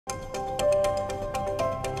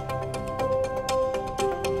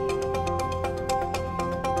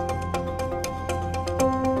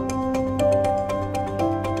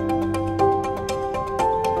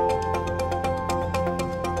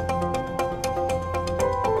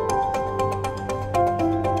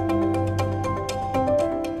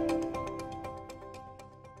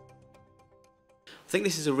think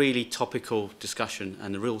this is a really topical discussion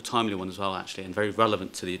and a real timely one as well, actually, and very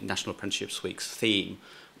relevant to the National Apprenticeships Week's theme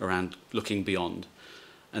around looking beyond.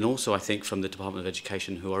 And also, I think, from the Department of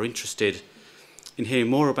Education, who are interested in hearing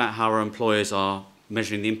more about how our employers are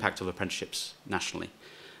measuring the impact of apprenticeships nationally.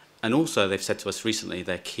 And also, they've said to us recently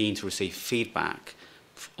they're keen to receive feedback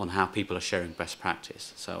on how people are sharing best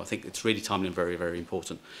practice. So I think it's really timely and very, very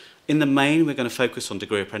important. In the main, we're going to focus on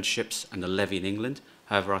degree apprenticeships and the levy in England.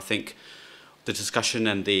 However, I think the discussion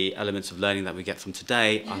and the elements of learning that we get from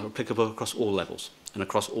today are applicable across all levels and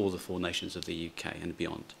across all the 4 nations of the UK and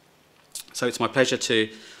beyond. So it's my pleasure to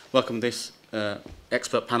welcome this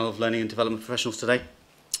expert panel of learning and development professionals today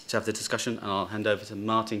to have the discussion, and I'll hand over to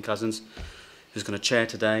Martin Cousins, who's going to chair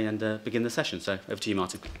today and begin the session. So over to you,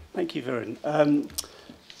 Martin. Thank you, Viren.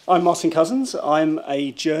 I'm Martin Cousins. I'm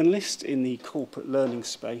a journalist in the corporate learning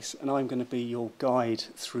space, and I'm going to be your guide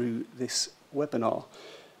through this webinar.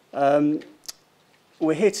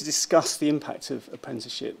 We're here to discuss the impact of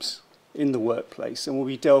apprenticeships in the workplace, and we'll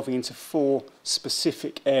be delving into 4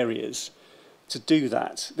 specific areas. To do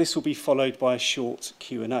that, this will be followed by a short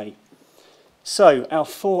Q&A. So, our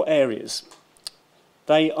 4 areas,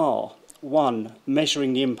 they are: 1,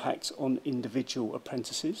 measuring the impact on individual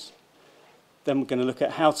apprentices. Then we're going to look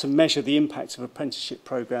at how to measure the impact of apprenticeship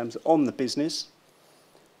programs on the business,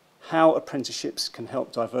 how apprenticeships can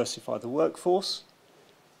help diversify the workforce,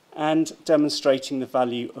 and demonstrating the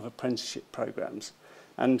value of apprenticeship programs.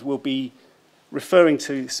 And we'll be referring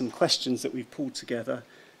to some questions that we've pulled together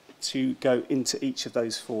to go into each of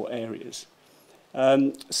those 4 areas.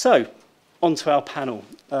 So, on to our panel.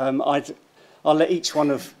 I'll let each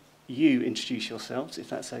one of you introduce yourselves, if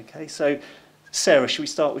that's okay. So, Sarah, should we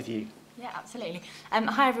start with you? Yeah, absolutely.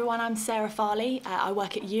 Hi everyone, I'm Sarah Farley. I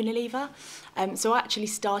work at Unilever. So I actually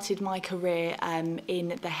started my career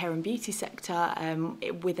in the hair and beauty sector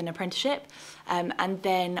with an apprenticeship, and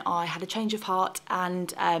then I had a change of heart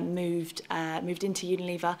and moved into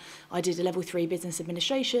Unilever. I did a level 3 business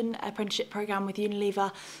administration apprenticeship programme with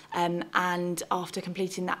Unilever, and after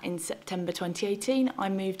completing that in September 2018, I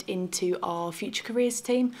moved into our future careers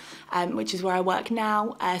team, which is where I work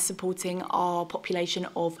now, supporting our population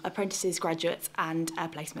of apprentices, graduates and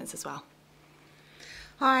placements as well.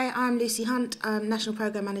 Hi, I'm Lucy Hunt. I'm National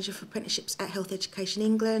Programme Manager for Apprenticeships at Health Education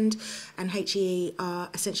England, and HEE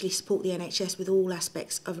essentially support the NHS with all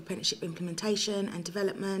aspects of apprenticeship implementation and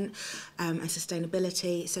development and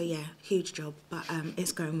sustainability. So yeah, huge job, but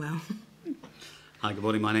it's going well. Hi, good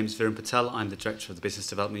morning. My name is Viren Patel. I'm the Director of the Business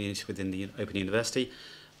Development Unit within the Open University,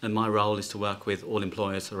 and my role is to work with all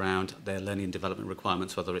employers around their learning and development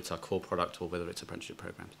requirements, whether it's our core product or whether it's apprenticeship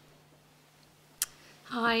programs.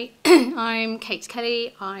 Hi, I'm Kate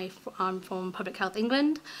Kelly. I'm from Public Health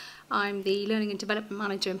England. I'm the Learning and Development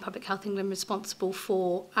Manager in Public Health England, responsible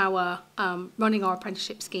for our running our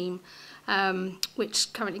apprenticeship scheme,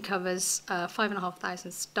 which currently covers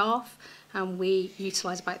 5,500 staff, and we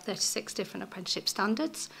utilise about 36 different apprenticeship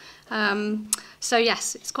standards. So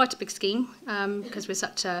yes, it's quite a big scheme because we're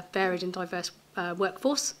such a varied and diverse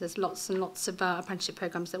workforce. There's lots and lots of apprenticeship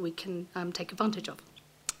programmes that we can take advantage of.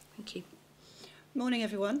 Thank you. Morning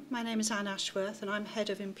everyone, my name is Anne Ashworth and I'm Head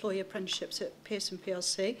of Employee Apprenticeships at Pearson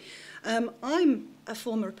plc. I'm a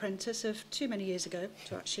former apprentice of too many years ago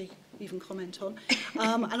to actually even comment on,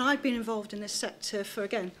 and I've been involved in this sector for,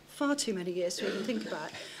 again, far too many years to even think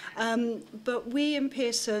about. But we in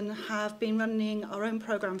Pearson have been running our own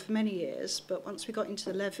programme for many years, but once we got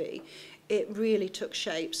into the levy, it really took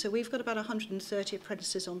shape. So we've got about 130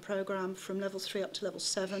 apprentices on programme from level 3 up to level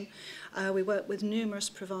 7. We work with numerous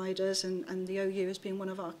providers, and the OU has been one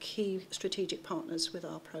of our key strategic partners with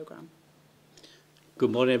our programme.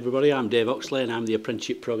 Good morning everybody, I'm Dave Oxley and I'm the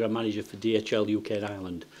Apprenticeship Programme Manager for DHL UK and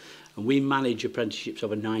Ireland. And we manage apprenticeships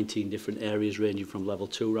over 19 different areas ranging from level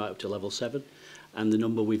 2 right up to level 7. And the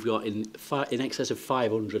number we've got in excess of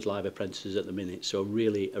 500 live apprentices at the minute, so a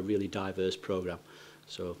really diverse programme.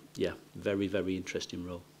 So yeah, very, very interesting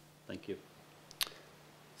role. Thank you.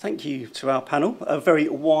 Thank you to our panel. A very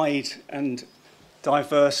wide and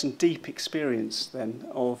diverse and deep experience then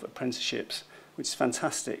of apprenticeships, which is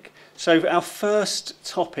fantastic. So our first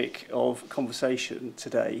topic of conversation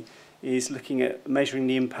today is looking at measuring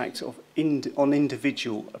the impact of on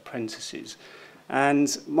individual apprentices.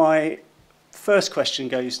 And my first question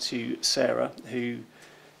goes to Sarah, who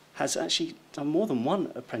has actually done more than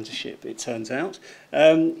one apprenticeship, it turns out.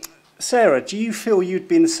 Sarah, do you feel you'd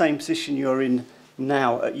be in the same position you're in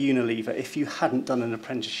now at Unilever if you hadn't done an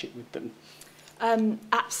apprenticeship with them?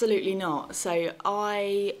 Absolutely not. So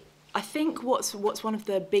I think what's one of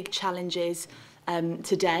the big challenges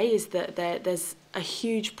today is that there's a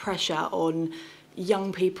huge pressure on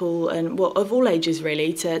young people and of all ages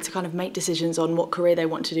really to kind of make decisions on what career they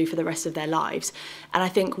want to do for the rest of their lives. And I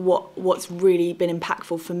think what's really been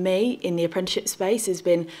impactful for me in the apprenticeship space has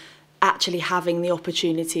been actually having the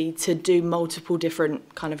opportunity to do multiple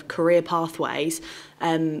different kind of career pathways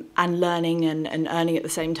and learning and earning at the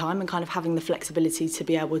same time, and kind of having the flexibility to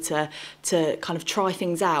be able to kind of try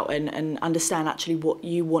things out and understand actually what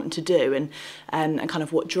you want to do and kind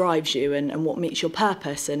of what drives you and what meets your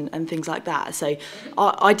purpose and things like that. So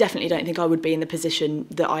I definitely don't think I would be in the position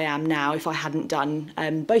that I am now if I hadn't done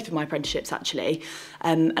both of my apprenticeships actually.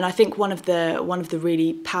 And I think one of the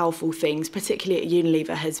really powerful things, particularly at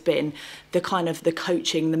Unilever, has been the kind of the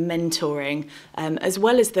coaching, the mentoring, as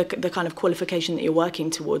well as the kind of qualification that you're working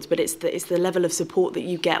towards, but it's the level of support that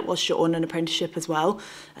you get whilst you're on an apprenticeship as well,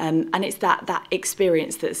 and it's that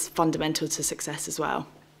experience that's fundamental to success as well.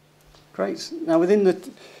 Great. Now within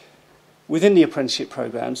the apprenticeship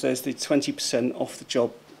programs, there's the 20% off the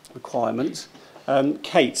job requirement.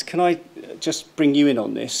 Kate, can I just bring you in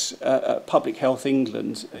on this? At Public Health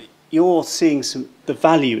England, you're seeing the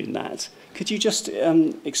value in that. Could you just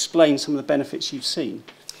explain some of the benefits you've seen?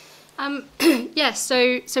 Yes,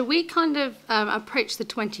 so we kind of approached the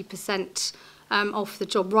 20% off the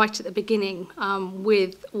job right at the beginning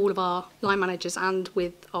with all of our line managers and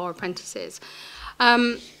with our apprentices.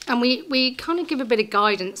 And we kind of give a bit of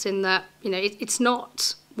guidance in that, you know, it's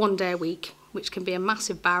not 1 day a week, which can be a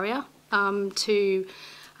massive barrier to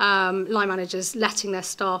line managers letting their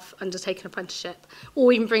staff undertake an apprenticeship,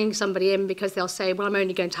 or even bringing somebody in because they'll say, well, I'm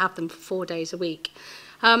only going to have them for 4 days a week.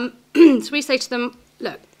 So we say to them,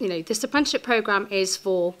 look, you know, this apprenticeship programme is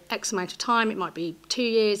for X amount of time. It might be 2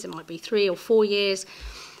 years, it might be 3 or 4 years.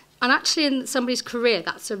 And actually in somebody's career,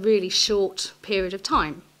 that's a really short period of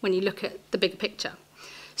time when you look at the bigger picture.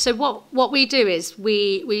 So what we do is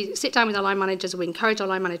we sit down with our line managers, we encourage our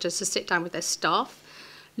line managers to sit down with their staff,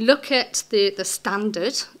 look at the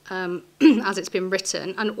standard as it's been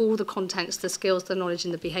written and all the contents, the skills, the knowledge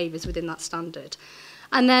and the behaviours within that standard.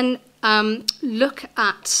 And then look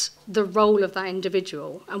at the role of that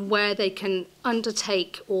individual and where they can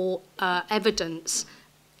undertake or evidence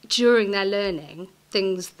during their learning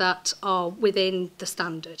things that are within the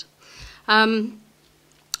standard. And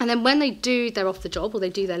then when they do their off the job or they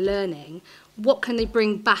do their learning, what can they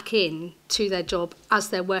bring back in to their job as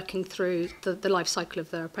they're working through the life cycle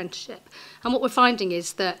of their apprenticeship? And what we're finding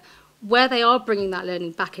is that where they are bringing that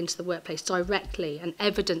learning back into the workplace directly and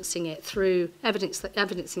evidencing it through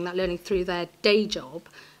evidencing that learning through their day job,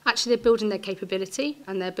 actually they're building their capability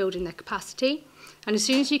and they're building their capacity. And as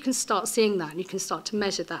soon as you can start seeing that and you can start to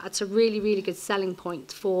measure that, it's a really, really good selling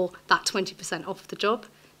point for that 20% off the job,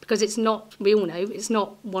 because it's not, we all know, it's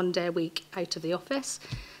not 1 day a week out of the office.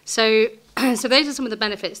 So those are some of the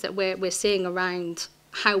benefits that we're seeing around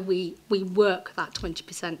how we work that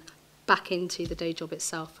 20% back into the day job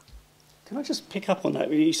itself. Can I just pick up on that?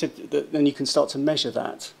 You said that then you can start to measure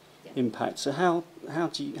that impact. So how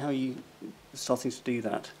are you starting to do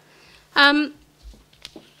that?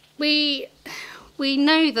 We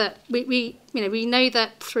know that we know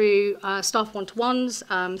that through staff one-to-ones,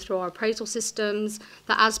 through our appraisal systems,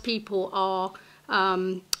 that as people are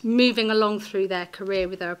moving along through their career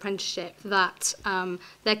with their apprenticeship, that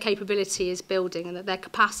their capability is building and that their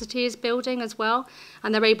capacity is building as well,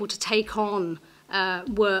 and they're able to take on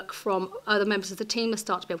work from other members of the team and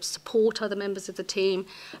start to be able to support other members of the team.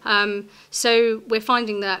 So we're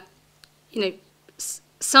finding that, you know,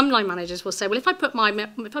 some line managers will say, well, if I put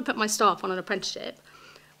my staff on an apprenticeship,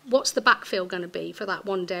 what's the backfill going to be for that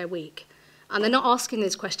 1 day a week? And they're not asking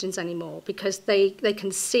those questions anymore because they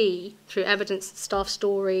can see through evidence, staff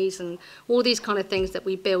stories and all these kind of things that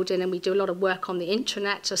we build in, and we do a lot of work on the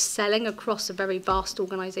intranet, just selling across a very vast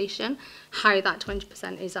organisation, how that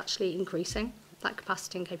 20% is actually increasing, that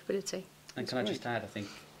capacity and capability. And can I just add, I think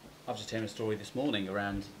I was just hearing a story this morning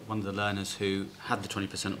around one of the learners who had the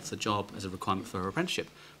 20% off the job as a requirement for her apprenticeship,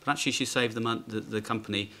 but actually she saved the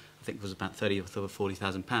company, I think it was about £30,000 or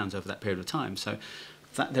 £40,000 over that period of time. So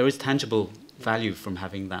that there is tangible value from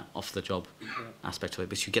having that off-the-job aspect of it,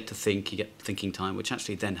 because you get to think, you get thinking time, which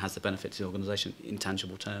actually then has the benefit to the organisation in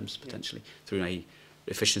tangible terms, potentially, through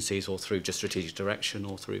efficiencies or through just strategic direction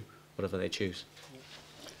or through whatever they choose.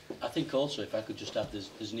 I think also, if I could just add,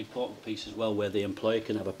 there's an important piece as well where the employer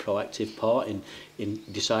can have a proactive part in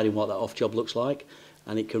deciding what that off-job looks like,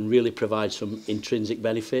 and it can really provide some intrinsic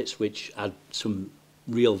benefits which add some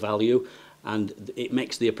real value, and it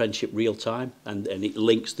makes the apprenticeship real time, and it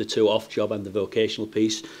links the two, off-job and the vocational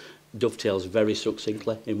piece, dovetails very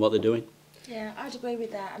succinctly in what they're doing. Yeah, I'd agree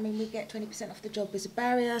with that. I mean, we get 20% off the job as a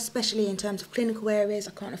barrier, especially in terms of clinical areas.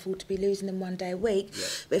 I can't afford to be losing them 1 day a week. Yeah.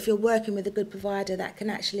 But if you're working with a good provider, that can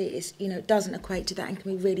actually, doesn't equate to that and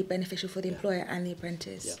can be really beneficial for the employer and the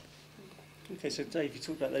apprentice. Yeah. Okay, so Dave, you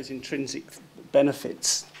talked about those intrinsic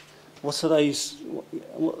benefits. What are those?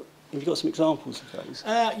 Have you got some examples of those?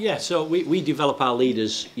 Yeah, so we develop our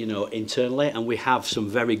leaders, internally, and we have some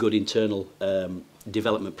very good internal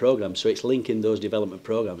development programs. So it's linking those development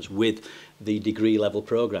programs with the degree level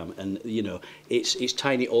program, and it's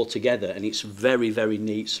tying it all together, and it's very, very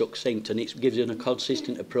neat, succinct, and it gives you a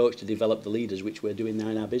consistent approach to develop the leaders, which we're doing now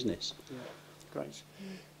in our business. Yeah, great.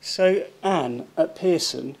 So Anne, at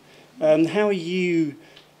Pearson, how are you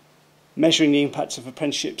measuring the impact of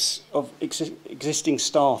apprenticeships of existing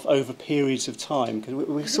staff over periods of time? Because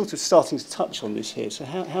we're sort of starting to touch on this here. So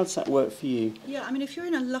how does that work for you? Yeah, I mean, if you're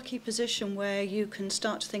in a lucky position where you can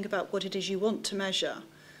start to think about what it is you want to measure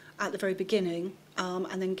at the very beginning,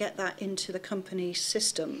 and then get that into the company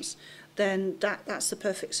systems, then that's the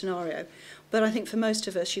perfect scenario. But I think for most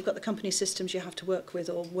of us, you've got the company systems you have to work with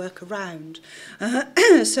or work around.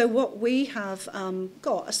 So what we have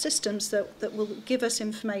got are systems that will give us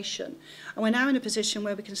information. And we're now in a position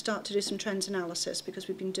where we can start to do some trends analysis, because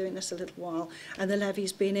we've been doing this a little while and the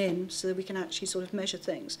levy's been in, so that we can actually sort of measure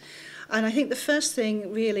things. And I think the first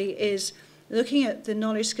thing really is looking at the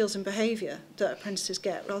knowledge, skills and behaviour that apprentices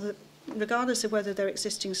get, regardless of whether they're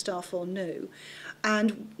existing staff or new.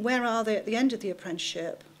 And where are they at the end of the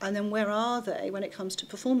apprenticeship, and then where are they when it comes to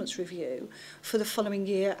performance review for the following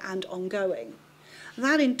year and ongoing.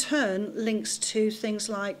 That in turn links to things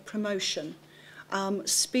like promotion,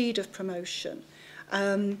 speed of promotion,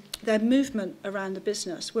 their movement around the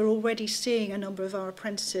business. We're already seeing a number of our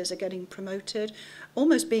apprentices are getting promoted,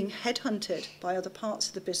 almost being headhunted by other parts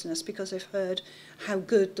of the business because they've heard how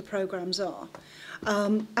good the programs are.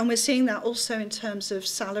 And we're seeing that also in terms of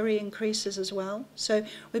salary increases as well. So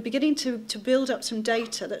we're beginning to build up some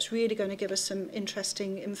data that's really going to give us some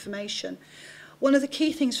interesting information. One of the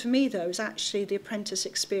key things for me, though, is actually the apprentice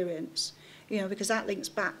experience, because that links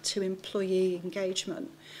back to employee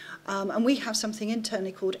engagement. And we have something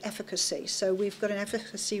internally called efficacy. So we've got an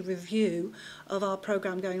efficacy review of our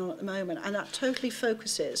programme going on at the moment, and that totally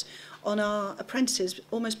focuses on our apprentices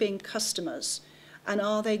almost being customers. And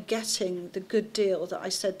are they getting the good deal that I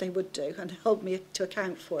said they would do, and hold me to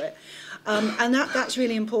account for it? And that's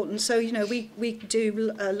really important. So, we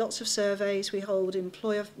do lots of surveys, we hold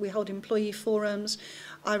employee forums.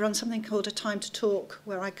 I run something called a time to talk,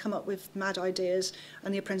 where I come up with mad ideas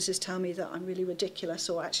and the apprentices tell me that I'm really ridiculous,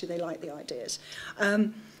 or actually they like the ideas.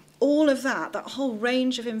 All of that whole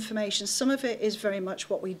range of information, some of it is very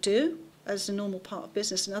much what we do as a normal part of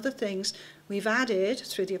business, and other things we've added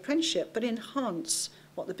through the apprenticeship but enhance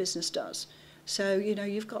what the business does. So,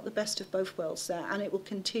 you've got the best of both worlds there, and it will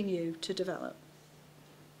continue to develop.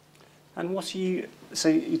 And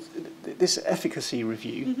this efficacy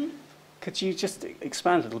review, could you just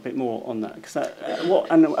expand a little bit more on that? Because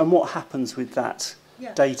what happens with that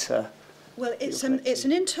data? Well, it's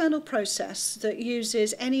an internal process that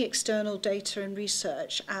uses any external data and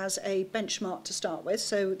research as a benchmark to start with.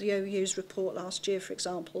 So the OU's report last year, for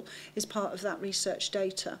example, is part of that research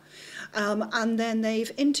data. And then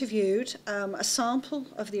they've interviewed a sample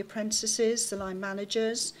of the apprentices, the line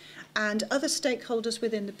managers, and other stakeholders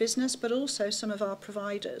within the business, but also some of our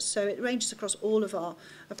providers. So it ranges across all of our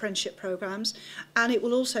apprenticeship programs, and it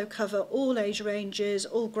will also cover all age ranges,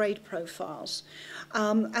 all grade profiles.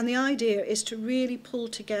 And the idea is to really pull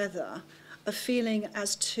together a feeling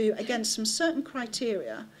as to, again, some certain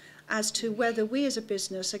criteria as to whether we as a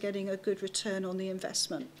business are getting a good return on the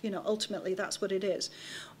investment. Ultimately that's what it is.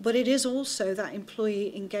 But it is also that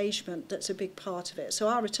employee engagement that's a big part of it. So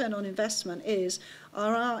our return on investment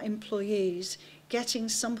are our employees getting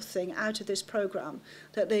something out of this programme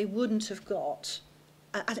that they wouldn't have got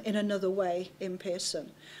in another way in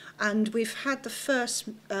Pearson. And we've had the first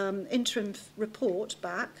interim report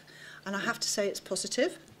back, and I have to say it's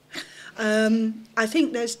positive. I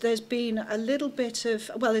think there's been a little bit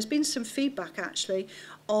of, there's been some feedback actually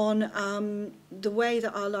on the way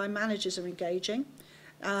that our line managers are engaging.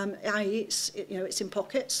 It's in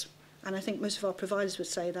pockets, and I think most of our providers would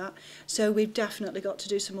say that. So we've definitely got to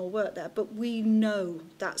do some more work there, but we know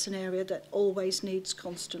that's an area that always needs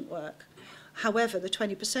constant work. However, the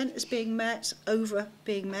 20% is being met,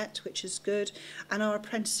 which is good, and our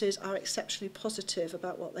apprentices are exceptionally positive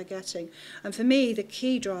about what they're getting. And for me, the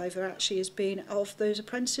key driver actually has been, of those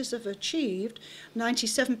apprentices that have achieved,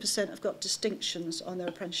 97% have got distinctions on their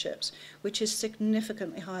apprenticeships, which is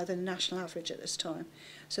significantly higher than the national average at this time.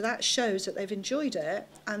 So that shows that they've enjoyed it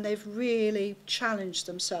and they've really challenged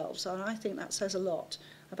themselves. And I think that says a lot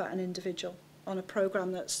about an individual on a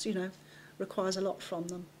programme that's, you know, requires a lot from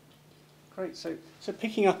them. Great. So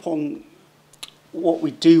picking up on what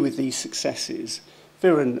we do with these successes,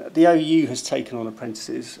 Viren, the OU has taken on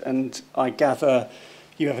apprentices, and I gather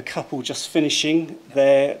you have a couple just finishing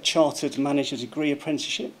their Chartered Manager Degree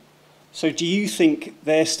apprenticeship. So do you think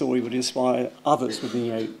their story would inspire others within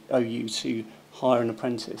the OU to hire an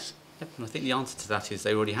apprentice? Yep, and I think the answer to that is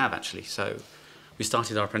they already have, actually. So we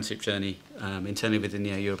started our apprenticeship journey internally within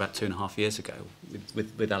the OU about 2.5 years ago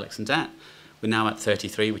with Alex and Dan. We're now at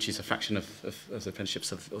 33, which is a fraction of the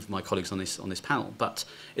apprenticeships of my colleagues on this panel, but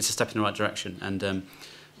it's a step in the right direction. And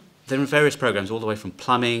there are various programs all the way from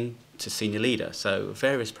plumbing to senior leader, so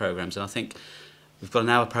various programs. And I think we've got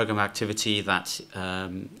now a program of activity that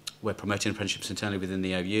we're promoting apprenticeships internally within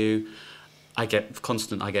the OU. I get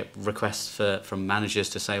requests from managers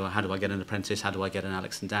to say, well, how do I get an apprentice? How do I get an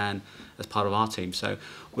Alex and Dan as part of our team? So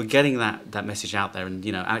we're getting that message out there, and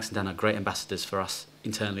you know, Alex and Dan are great ambassadors for us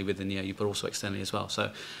internally within the OU, but also externally as well.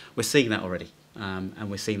 So we're seeing that already, and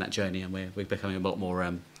we're seeing that journey, and we're becoming a lot more,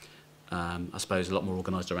 I suppose, a lot more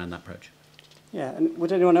organised around that approach. Yeah, and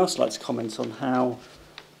would anyone else like to comment on how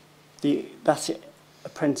that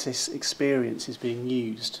apprentice experience is being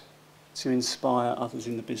used to inspire others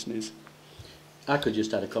in the business? I could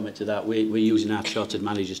just add a comment to that. We're using our chartered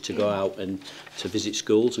managers to go out and to visit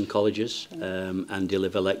schools and colleges and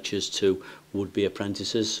deliver lectures to would-be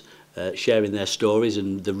apprentices, sharing their stories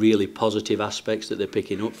and the really positive aspects that they're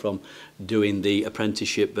picking up from doing the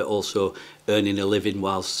apprenticeship, but also earning a living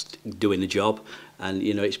whilst doing the job. And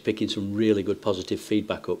you know, it's picking some really good positive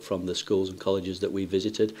feedback up from the schools and colleges that we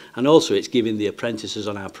visited. And also it's giving the apprentices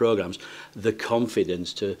on our programmes the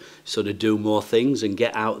confidence to sort of do more things and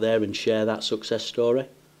get out there and share that success story.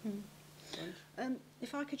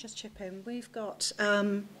 If I could just chip in, we've got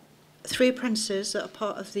 3 apprentices that are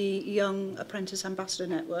part of the Young Apprentice Ambassador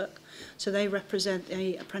Network. So they represent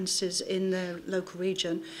the apprentices in their local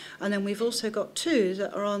region. And then we've also got 2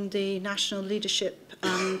 that are on the National Leadership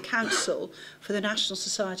Council for the National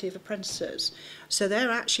Society of Apprentices. So they're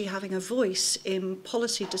actually having a voice in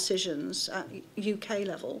policy decisions at UK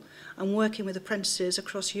level and working with apprentices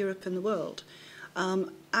across Europe and the world.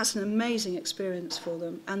 That's an amazing experience for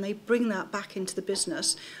them. And they bring that back into the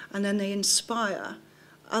business, and then they inspire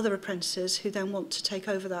other apprentices who then want to take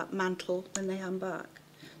over that mantle when they hand back.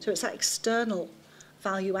 So it's that external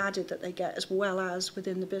value added that they get as well as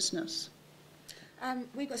within the business.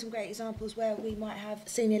 We've got some great examples where we might have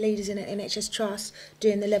senior leaders in an NHS trust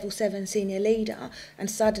doing the level 7 senior leader, and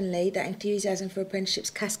suddenly that enthusiasm for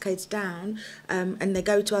apprenticeships cascades down, and they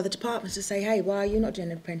go to other departments to say, hey, why are you not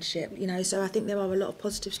doing an apprenticeship? You know, so I think there are a lot of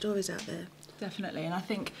positive stories out there. Definitely, and I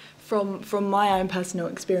think from my own personal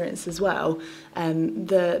experience as well,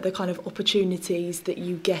 the kind of opportunities that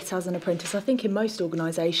you get as an apprentice, I think in most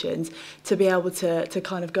organisations, to be able to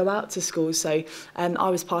kind of go out to schools. So I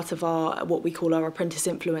was part of our what we call our apprentice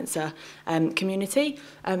influencer community.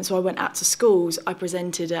 So I went out to schools, I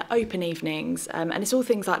presented at open evenings, and it's all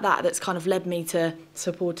things like that that's kind of led me to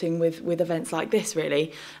supporting with events like this,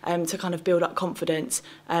 really, to kind of build up confidence,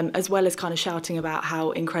 as well as kind of shouting about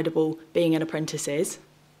how incredible being an apprentice is.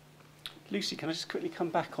 Lucy, can I just quickly come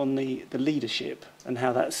back on the leadership and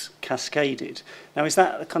how that's cascaded? Now, is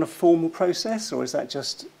that a kind of formal process, or is that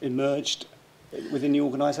just emerged within the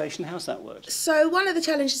organisation? How's that worked? So one of the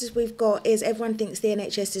challenges we've got is everyone thinks the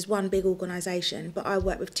NHS is one big organisation, but I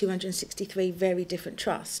work with 263 very different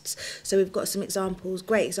trusts. So we've got some examples,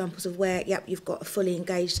 great examples of where, yep, you've got a fully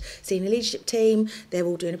engaged senior leadership team, they're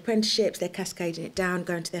all doing apprenticeships, they're cascading it down,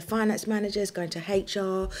 going to their finance managers, going to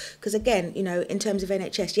HR. Because again, you know, in terms of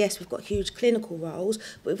NHS, yes, we've got huge clinical roles,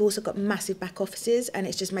 but we've also got massive back offices, and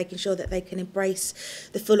it's just making sure that they can embrace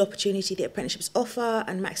the full opportunity the apprenticeships offer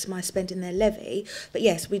and maximise spending their levy. But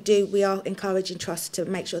yes, we are encouraging trusts to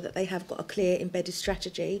make sure that they have got a clear embedded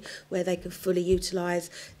strategy where they can fully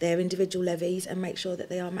utilise their individual levies and make sure that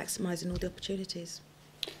they are maximising all the opportunities.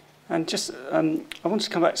 And just, I want to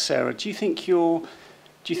come back to Sarah. Do you think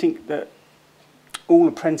that all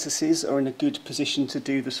apprentices are in a good position to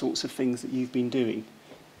do the sorts of things that you've been doing?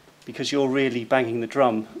 Because you're really banging the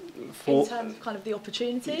drum for... In terms of kind of the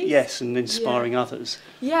opportunities? Yes, and inspiring others.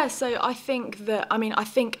 Yeah, so I think that, I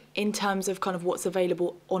think in terms of kind of what's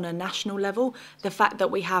available on a national level, the fact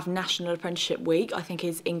that we have National Apprenticeship Week, I think,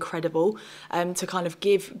 is incredible, to kind of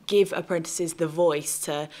give apprentices the voice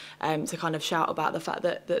to kind of shout about the fact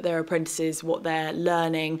that they're apprentices, what they're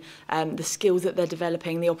learning, the skills that they're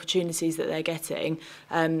developing, the opportunities that they're getting.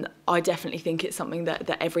 I definitely think it's something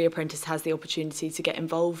that every apprentice has the opportunity to get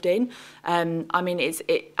involved in. I mean,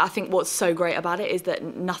 I think what's so great about it is that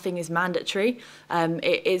nothing is mandatory.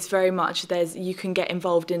 It's very much you can get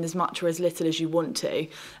involved in as much or as little as you want to,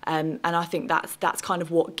 and I think that's kind of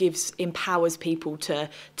what empowers people to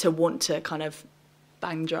want to kind of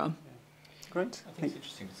bang drum. Great. I think it's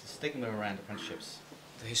interesting because the stigma around apprenticeships,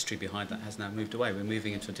 the history behind that has now moved away. We're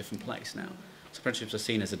moving into a different place now. So apprenticeships are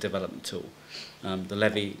seen as a development tool. The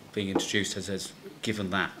levy being introduced has given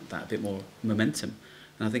that a bit more momentum.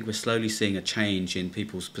 And I think we're slowly seeing a change in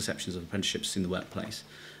people's perceptions of apprenticeships in the workplace.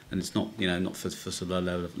 And it's not, not for sort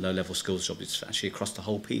of low-level skills jobs. It's actually across the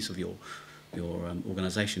whole piece of your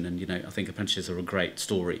organisation. And I think apprentices are a great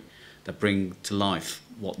story that bring to life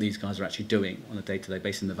what these guys are actually doing on a day-to-day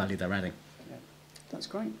basis and the value they're adding. Yeah, that's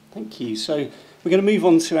great. Thank you. So we're going to move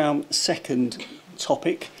on to our second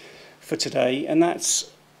topic for today, and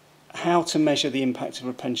that's how to measure the impact of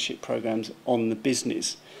apprenticeship programmes on the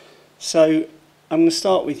business. So I'm going to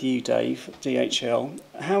start with you, Dave, at DHL.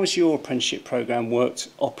 How has your apprenticeship programme worked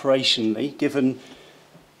operationally, given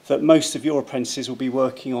that most of your apprentices will be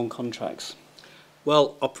working on contracts?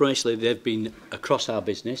 Well, operationally, they've been across our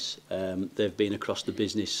business. They've been across the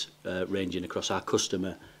business, ranging across our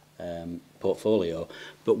customer portfolio.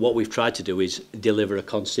 But what we've tried to do is deliver a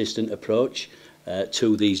consistent approach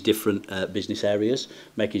to these different business areas,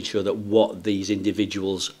 making sure that what these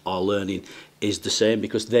individuals are learning is the same,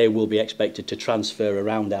 because they will be expected to transfer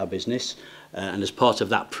around our business. And as part of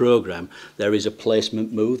that programme, there is a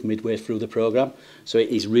placement move midway through the programme. So it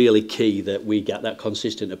is really key that we get that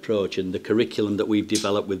consistent approach, and the curriculum that we've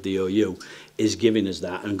developed with the OU is giving us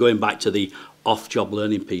that. And going back to the off-job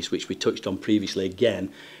learning piece, which we touched on previously,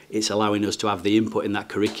 again, it's allowing us to have the input in that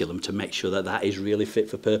curriculum to make sure that that is really fit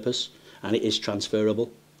for purpose and it is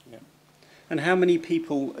transferable. Yeah. And how many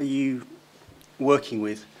people are you working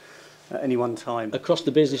with at any one time? Across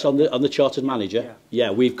the business on the chartered manager?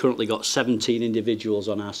 Yeah, we've currently got 17 individuals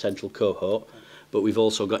on our central cohort, but we've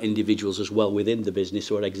also got individuals as well within the business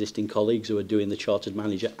who are existing colleagues who are doing the chartered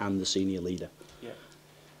manager and the senior leader. Yeah.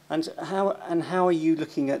 And how are you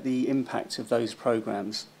looking at the impact of those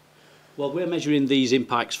programmes? Well, we're measuring these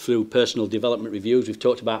impacts through personal development reviews. We've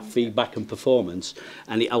talked about feedback and performance,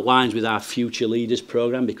 and it aligns with our Future Leaders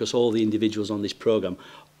programme, because all the individuals on this programme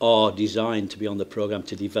are designed to be on the programme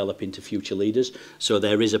to develop into future leaders. So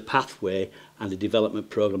there is a pathway and a development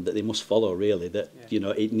programme that they must follow, really, that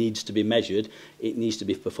it needs to be measured, it needs to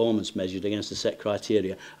be performance measured against the set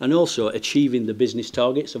criteria, and also achieving the business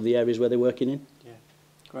targets of the areas where they're working in. Yeah,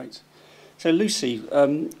 great. So Lucy,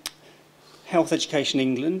 Health Education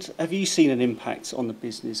England, have you seen an impact on the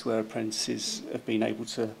business where apprentices have been able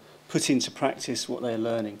to put into practice what they're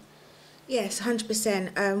learning? Yes,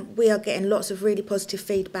 100%. We are getting lots of really positive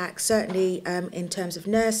feedback, certainly in terms of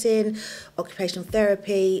nursing, occupational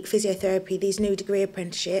therapy, physiotherapy, these new degree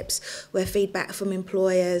apprenticeships, where feedback from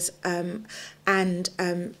employers and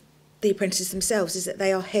the apprentices themselves is that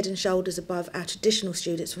they are head and shoulders above our traditional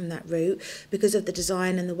students from that route. Because of the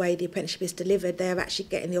design and the way the apprenticeship is delivered, they are actually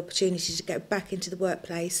getting the opportunity to go back into the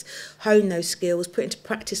workplace, hone those skills, put into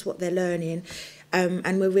practice what they're learning.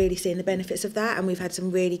 And we're really seeing the benefits of that, and we've had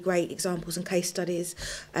some really great examples and case studies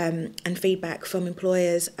and feedback from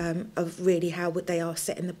employers of really how they are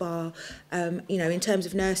setting the bar. In terms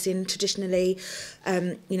of nursing, traditionally,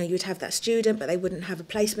 you would have that student, but they wouldn't have a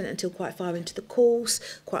placement until quite far into the course.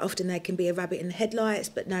 Quite often there can be a rabbit in the headlights,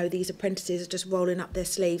 but no, these apprentices are just rolling up their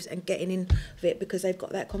sleeves and getting in with it because they've got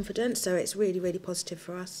that confidence. So it's really, really positive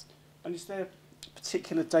for us. And is there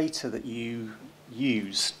particular data that you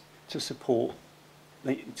use to support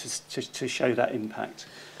to show that impact?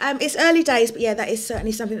 It's early days, but yeah, that is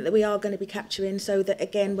certainly something that we are going to be capturing, so that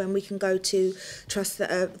again, when we can go to trusts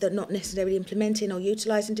that are not necessarily implementing or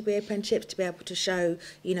utilising degree apprenticeships, to be able to show,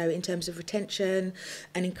 in terms of retention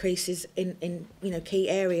and increases in key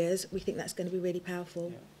areas, we think that's going to be really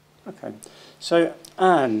powerful. Yeah. Okay, so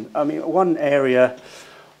Anne, one area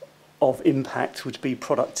of impact would be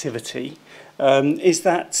productivity. Is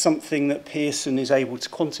that something that Pearson is able to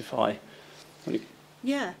quantify?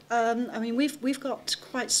 Yeah, we've got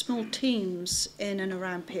quite small teams in and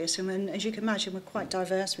around Pearson, and as you can imagine, we're quite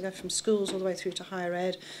diverse. We go from schools all the way through to higher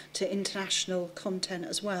ed, to international content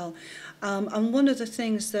as well. And one of the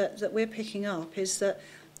things that we're picking up is that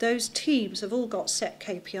those teams have all got set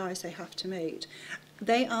KPIs they have to meet.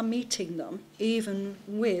 they are meeting them, even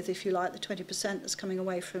with, if you like, the 20% that's coming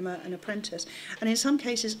away from an apprentice, and in some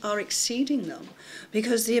cases are exceeding them,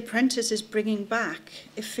 because the apprentice is bringing back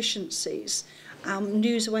efficiencies,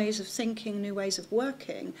 new ways of thinking, new ways of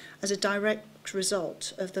working, as a direct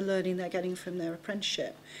result of the learning they're getting from their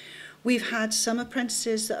apprenticeship. We've had some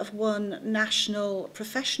apprentices that have won national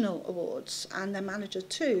professional awards, and their manager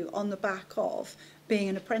too, on the back of being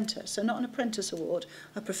an apprentice. So not an apprentice award,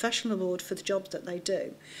 a professional award for the job that they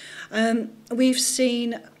do. We've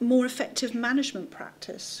seen more effective management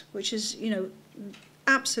practice, which is, you know,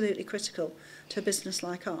 absolutely critical to a business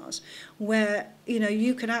like ours, where, you know,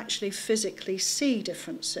 you can actually physically see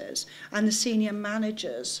differences, and the senior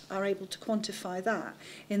managers are able to quantify that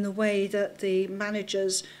in the way that the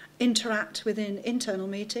managers interact within internal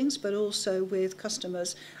meetings, but also with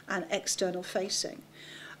customers and external facing.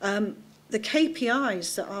 The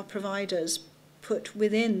KPIs that our providers put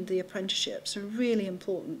within the apprenticeships are really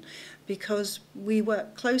important, because we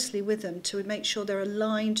work closely with them to make sure they're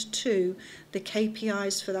aligned to the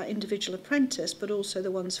KPIs for that individual apprentice, but also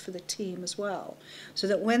the ones for the team as well, so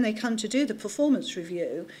that when they come to do the performance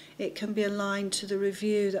review, it can be aligned to the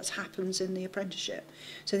review that happens in the apprenticeship.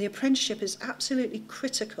 So the apprenticeship is absolutely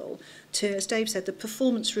critical to, as Dave said, the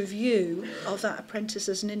performance review of that apprentice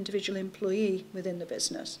as an individual employee within the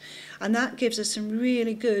business. And that gives us some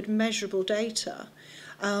really good measurable data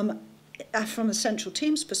from a central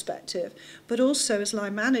team's perspective, but also as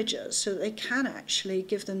line managers, so that they can actually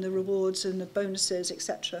give them the rewards and the bonuses,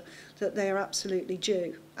 etc., that they are absolutely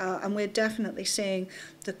due. And we're definitely seeing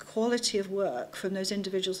the quality of work from those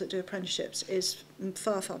individuals that do apprenticeships is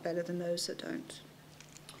far, far better than those that don't.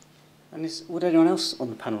 And would anyone else on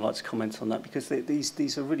the panel like to comment on that? Because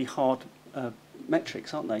these are really hard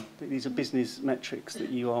metrics, aren't they? These are business metrics that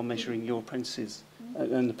you are measuring your apprentices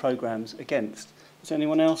and the programmes against. Is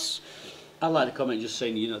anyone else? I'd like to comment just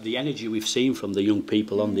saying, you know, the energy we've seen from the young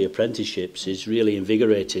people on the apprenticeships is really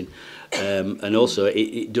invigorating. And also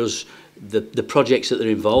it does, the projects that they're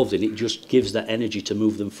involved in, it just gives that energy to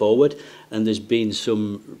move them forward. And there's been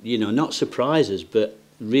some, you know, not surprises, but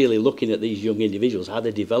really looking at these young individuals, how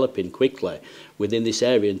they're developing quickly within this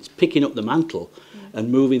area and picking up the mantle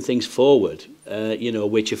and moving things forward, you know,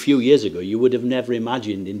 which a few years ago you would have never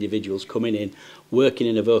imagined individuals coming in, working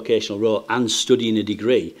in a vocational role and studying a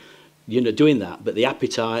degree, you know, doing that. But the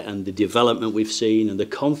appetite and the development we've seen and the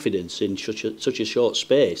confidence in such a short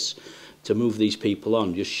space to move these people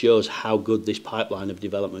on just shows how good this pipeline of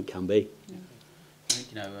development can be.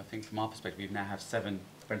 Yeah. I think from our perspective, we now have 7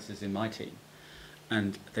 apprentices in my team,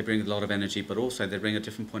 and they bring a lot of energy, but also they bring a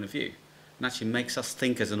different point of view, and actually makes us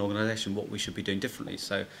think as an organisation what we should be doing differently.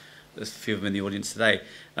 So there's a few of them in the audience today,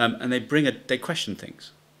 and they question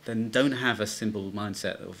things. They don't have a simple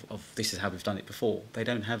mindset of this is how we've done it before. They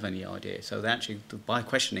don't have any idea. So they actually, by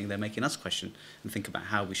questioning, they're making us question and think about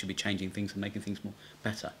how we should be changing things and making things more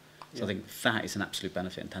better. So yeah. I think that is an absolute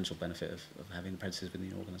benefit and tangible benefit of having apprentices within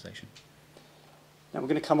the organisation. Now we're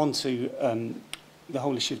going to come on to the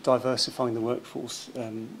whole issue of diversifying the workforce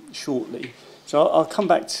shortly. So I'll come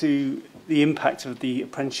back to the impact of the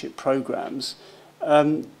apprenticeship programmes.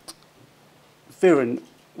 Viren,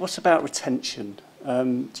 what about retention?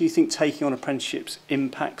 Do you think taking on apprenticeships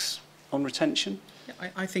impacts on retention? Yeah,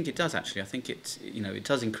 I think it does actually. I think it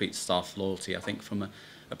does increase staff loyalty. I think from an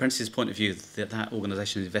apprentice's point of view, that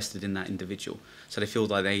organisation is invested in that individual, so they feel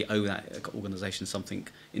like they owe that organisation something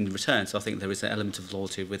in return. So I think there is an element of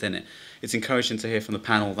loyalty within it. It's encouraging to hear from the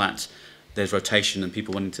panel that there's rotation and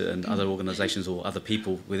people wanting to, and other organisations or other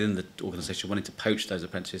people within the organisation wanting to poach those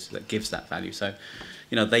apprentices. That gives that value. So,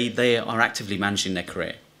 you know, they are actively managing their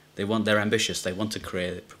career. They're ambitious, they want a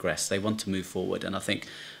career that progress, they want to move forward, and I think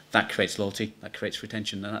that creates loyalty, that creates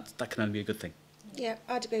retention, and that can only be a good thing. Yeah,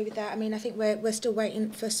 I'd agree with that. I mean, I think we're still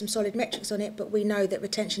waiting for some solid metrics on it, but we know that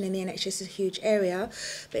retention in the NHS is a huge area.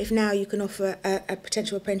 But if now you can offer a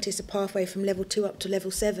potential apprentice a pathway from level 2 up to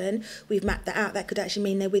level 7, we've mapped that out. That could actually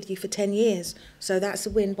mean they're with you for 10 years. So that's a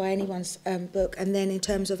win by anyone's book. And then in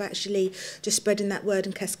terms of actually just spreading that word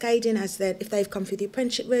and cascading, if they've come through the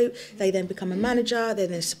apprenticeship route, they then become a manager, they're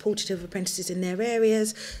then supportive of apprentices in their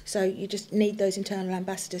areas. So you just need those internal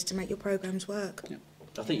ambassadors to make your programmes work. Yeah.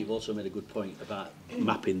 I think you've also made a good point about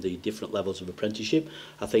mapping the different levels of apprenticeship.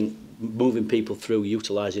 I think moving people through,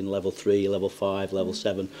 utilising level 3, level 5, level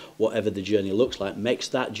 7, whatever the journey looks like, makes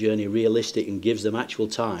that journey realistic and gives them actual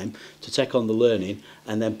time to take on the learning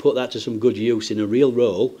and then put that to some good use in a real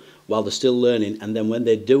role while they're still learning. And then when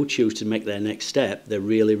they do choose to make their next step, they're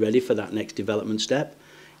really ready for that next development step.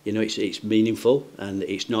 You know, it's meaningful, and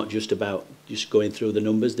it's not just about just going through the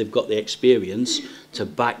numbers. They've got the experience to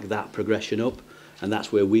back that progression up. And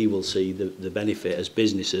that's where we will see the benefit as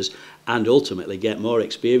businesses, and ultimately get more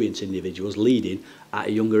experienced individuals leading at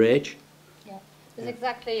a younger age. Yeah, it's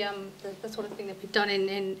exactly the sort of thing that we've done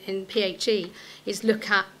in PHE, is look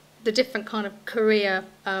at the different kind of careers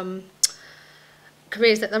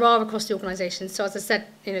that there are across the organisation. So as I said,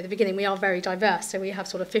 at the beginning, we are very diverse. So we have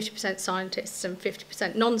sort of 50% scientists and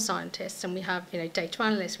 50% non-scientists, and we have data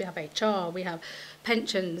analysts, we have HR, we have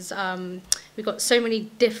pensions. We've got so many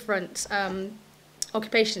different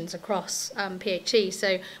occupations across PHE.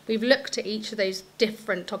 So we've looked at each of those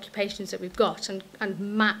different occupations that we've got and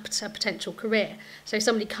mapped a potential career. So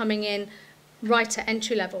somebody coming in right at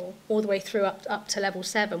entry level all the way through up to level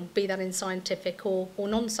 7, be that in scientific or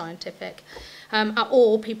non-scientific,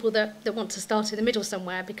 or people that want to start in the middle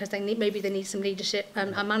somewhere because maybe they need some leadership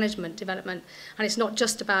and management development. And it's not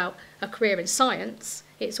just about a career in science,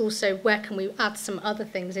 it's also where can we add some other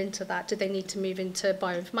things into that. Do they need to move into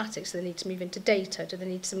bioinformatics? Do they need to move into data? Do they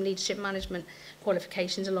need some leadership management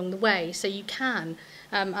qualifications along the way? So you can,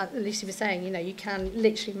 as Lucy was saying, you can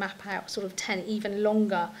literally map out sort of 10 even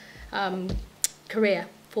longer career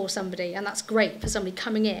for somebody, and that's great for somebody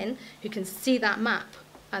coming in who can see that map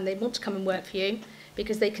and they want to come and work for you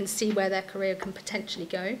because they can see where their career can potentially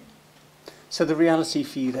go. So the reality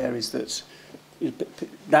for you there is that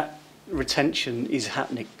that retention is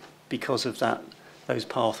happening because of those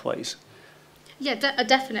pathways. Yeah,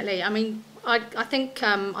 definitely. I mean, I think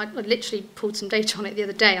I literally pulled some data on it the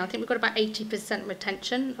other day. I think we've got about 80%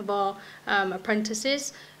 retention of our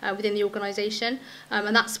apprentices within the organisation,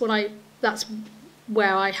 and that's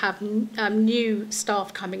where I have new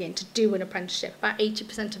staff coming in to do an apprenticeship. About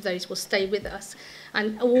 80% of those will stay with us,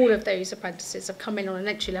 and all of those apprentices have come in on an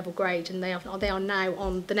entry-level grade, and they are now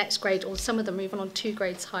on the next grade, or some of them even on 2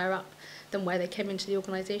 grades higher up than where they came into the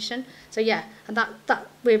organisation. So yeah, and that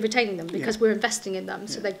we're retaining them because we're investing in them,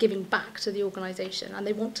 so they're giving back to the organisation and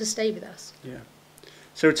they want to stay with us. Yeah.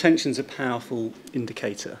 So retention's a powerful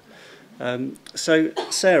indicator. So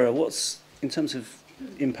Sarah, what's, in terms of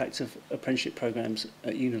impact of apprenticeship programmes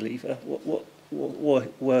at Unilever,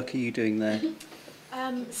 what work are you doing there?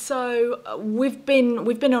 So we've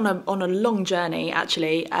been on a long journey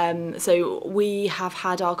actually. So we have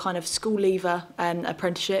had our kind of school leaver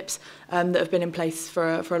apprenticeships that have been in place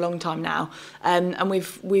for a long time now, and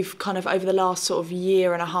we've kind of over the last sort of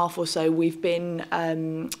year and a half or so we've been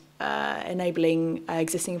enabling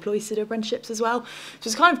existing employees to do apprenticeships as well. So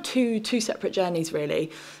it's kind of two separate journeys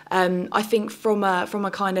really. I think from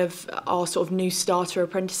a kind of our sort of new starter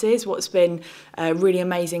apprentices, what's been really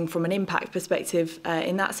amazing from an impact perspective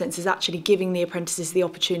in that sense is actually giving the apprentices the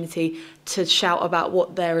opportunity to shout about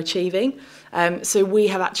what they're achieving. So we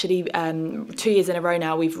have actually 2 years in a row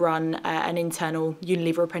now we've run an internal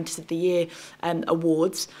Unilever Apprentice of the Year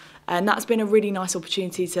awards. And that's been a really nice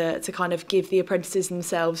opportunity to kind of give the apprentices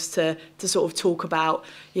themselves to sort of talk about,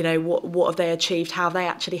 what have they achieved, how they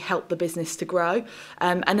actually helped the business to grow.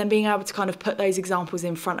 And then being able to kind of put those examples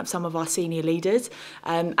in front of some of our senior leaders.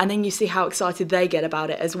 And then you see how excited they get about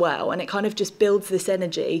it as well. And it kind of just builds this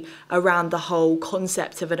energy around the whole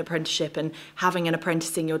concept of an apprenticeship and having an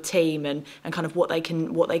apprentice in your team and kind of what they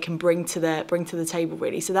can bring to the table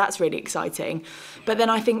really. So that's really exciting. But then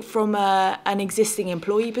I think from an existing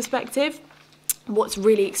employee perspective, what's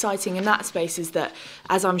really exciting in that space is that,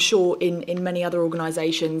 as I'm sure in many other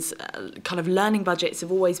organisations, kind of learning budgets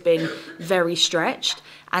have always been very stretched.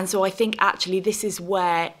 And so I think actually this is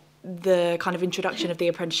where the kind of introduction of the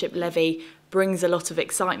apprenticeship levy brings a lot of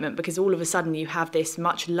excitement, because all of a sudden you have this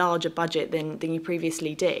much larger budget than you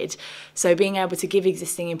previously did. So being able to give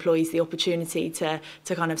existing employees the opportunity to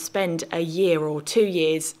kind of spend a year or 2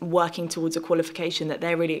 years working towards a qualification that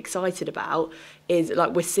they're really excited about is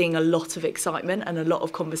like, we're seeing a lot of excitement and a lot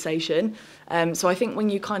of conversation. So I think when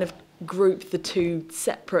you kind of group the two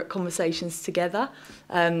separate conversations together,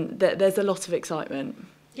 there's a lot of excitement.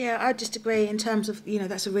 Yeah, I just agree in terms of,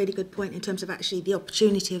 that's a really good point in terms of actually the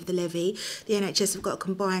opportunity of the levy. The NHS have got a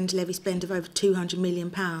combined levy spend of over £200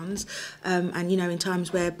 million. And, in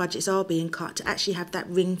times where budgets are being cut, to actually have that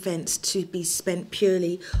ring fence to be spent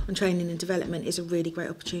purely on training and development is a really great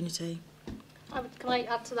opportunity. Can I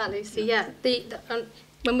add to that, Lucy? Yeah,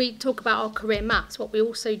 when we talk about our career maps, what we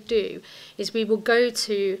also do is we will go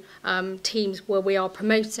to teams where we are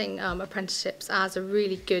promoting apprenticeships as a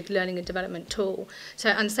really good learning and development tool.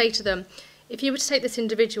 And say to them, if you were to take this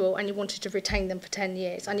individual and you wanted to retain them for 10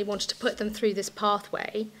 years and you wanted to put them through this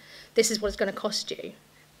pathway, this is what it's going to cost you.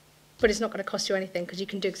 But it's not going to cost you anything because you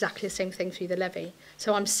can do exactly the same thing through the levy.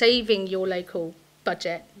 So I'm saving your local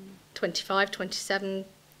budget 25, 27,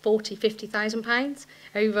 40, £50,000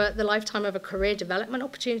 over the lifetime of a career development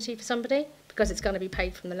opportunity for somebody, because it's going to be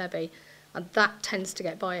paid from the levy. and that tends to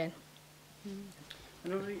get buy-in.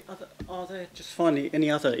 And are there, just finally, any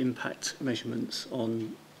other impact measurements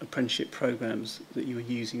on apprenticeship programmes that you are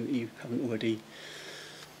using that you haven't already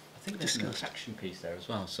I think there's an attraction piece there as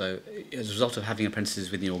well. So as a result of having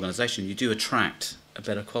apprentices within your organisation, you do attract a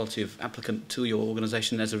better quality of applicant to your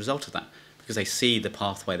organisation as a result of that, because they see the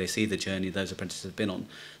pathway, they see the journey those apprentices have been on.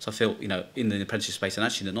 So I feel, you know, in the apprenticeship space and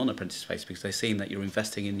actually in the non-apprentice space, because they're seeing that you're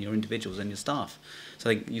investing in your individuals and your staff.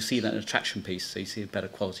 So I think you see that attraction piece, so you see a better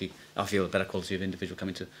quality, I feel a better quality of individual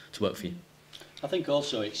coming to work for you. I think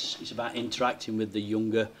also it's about interacting with the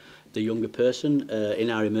younger person. In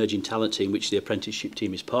our emerging talent team, which the apprenticeship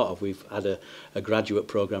team is part of, we've had a graduate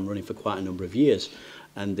programme running for quite a number of years,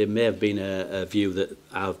 and there may have been a view that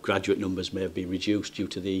our graduate numbers may have been reduced due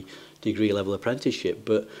to the degree level apprenticeship,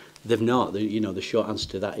 but they've not. The short answer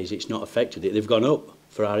to that is it's not affected it. They've gone up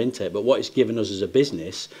for our intake, but what it's given us as a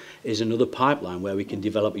business is another pipeline where we can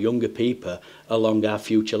develop younger people along our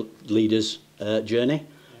future leaders' journey.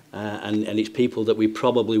 And it's people that we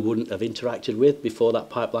probably wouldn't have interacted with before that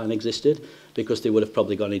pipeline existed, because they would have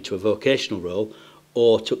probably gone into a vocational role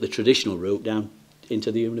or took the traditional route down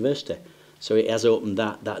into the university. So it has opened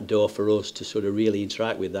that door for us to sort of really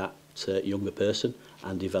interact with that younger person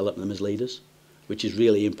and develop them as leaders, which is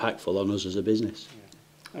really impactful on us as a business.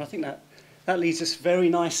 Yeah. And I think that leads us very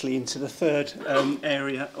nicely into the third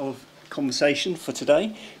area of conversation for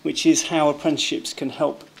today, which is how apprenticeships can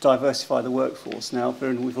help diversify the workforce. Now,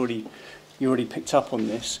 Vern, you already picked up on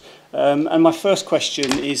this. And my first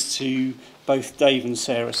question is to both Dave and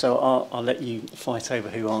Sarah, so I'll let you fight over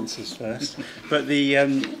who answers first. But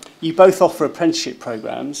you both offer apprenticeship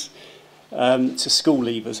programmes to school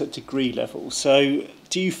leavers at degree level. So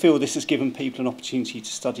do you feel this has given people an opportunity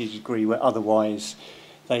to study a degree where otherwise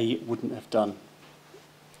they wouldn't have done?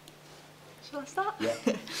 Shall I start?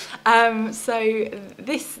 Yeah. So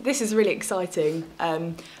this is really exciting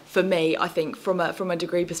for me. I think from a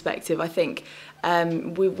degree perspective, I think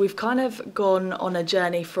we've kind of gone on a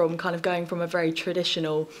journey from kind of going from a very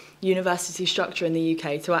traditional university structure in the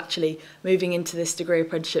UK to actually moving into this degree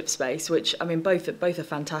apprenticeship space, which I mean both are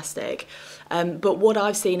fantastic. But what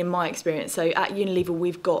I've seen in my experience, so at Unilever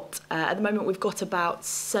we've got at the moment we've got about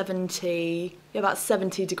 70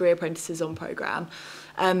 degree apprentices on programme.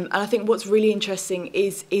 And I think what's really interesting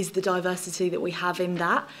is the diversity that we have in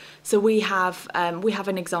that. So we have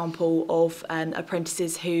an example of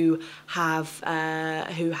apprentices who have kind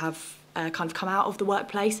of come out of the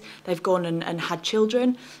workplace. They've gone and had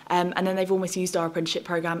children, and then they've almost used our apprenticeship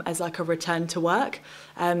programme as like a return to work.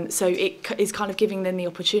 So it is kind of giving them the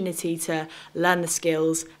opportunity to learn the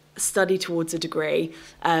skills, study towards a degree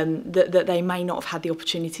that they may not have had the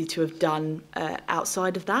opportunity to have done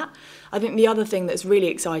outside of that. I think the other thing that's really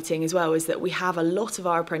exciting as well is that we have a lot of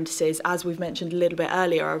our apprentices, as we've mentioned a little bit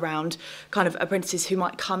earlier, around kind of apprentices who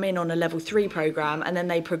might come in on a level 3 programme and then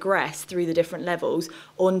they progress through the different levels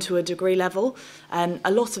onto a degree level. And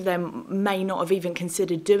a lot of them may not have even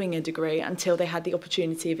considered doing a degree until they had the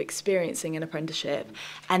opportunity of experiencing an apprenticeship.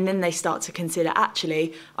 And then they start to consider,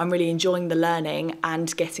 actually, I'm really enjoying the learning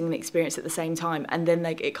and getting an experience at the same time. And then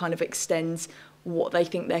it kind of extends what they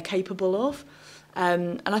think they're capable of.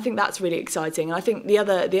 And I think that's really exciting. And I think the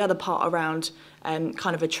other part around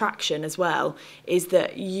kind of attraction as well is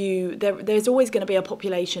that there's always going to be a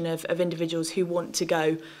population of individuals who want to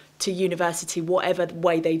go to university whatever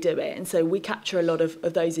way they do it. And so we capture a lot of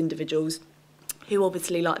those individuals who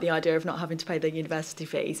obviously like the idea of not having to pay their university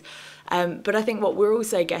fees. But I think what we're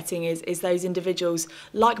also getting is those individuals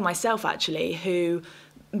like myself actually who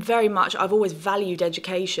very much, I've always valued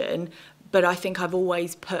education, but I think I've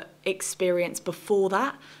always put experience before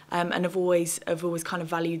that, and I've always kind of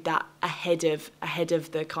valued that ahead of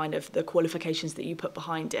the kind of the qualifications that you put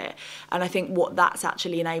behind it. And I think what that's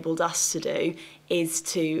actually enabled us to do is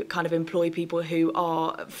to kind of employ people who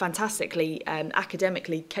are fantastically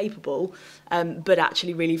academically capable, but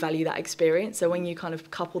actually really value that experience. So when you kind of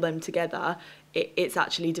couple them together, it's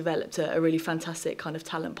actually developed a really fantastic kind of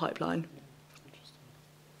talent pipeline.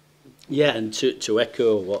 Yeah, and to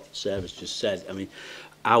echo what Sarah's just said, I mean,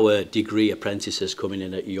 our degree apprentices coming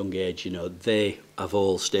in at a young age, you know, they have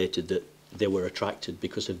all stated that they were attracted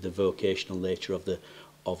because of the vocational nature of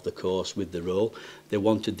the course with the role. They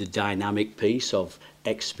wanted the dynamic piece of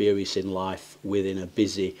experience in life within a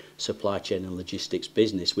busy supply chain and logistics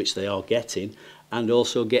business, which they are getting, and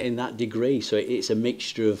also getting that degree. So it's a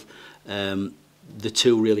mixture of the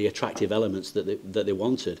two really attractive elements that they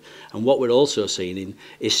wanted. And what we're also seeing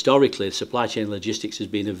historically, supply chain logistics has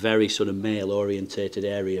been a very sort of male orientated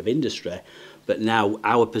area of industry, but now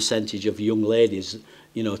our percentage of young ladies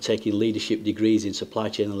you know, taking leadership degrees in supply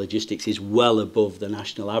chain and logistics is well above the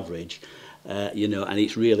national average. You know, and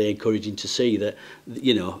it's really encouraging to see that,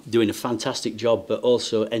 you know, doing a fantastic job, but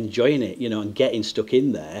also enjoying it, you know, and getting stuck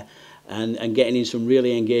in there and getting in some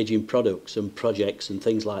really engaging products and projects and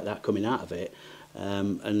things like that coming out of it.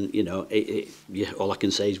 And, you know, yeah, all I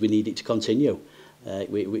can say is we need it to continue.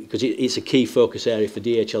 Because it's a key focus area for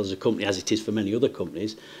DHL as a company, as it is for many other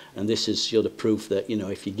companies, and this is sort of proof that, you know,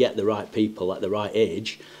 if you get the right people at the right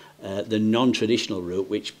age, the non-traditional route,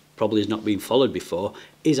 which probably has not been followed before,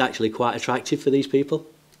 is actually quite attractive for these people,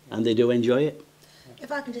 and they do enjoy it.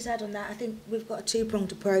 If I can just add on that, I think we've got a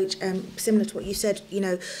two-pronged approach, similar to what you said. You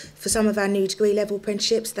know, for some of our new degree level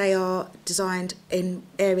apprenticeships, they are designed in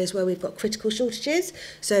areas where we've got critical shortages.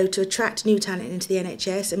 So to attract new talent into the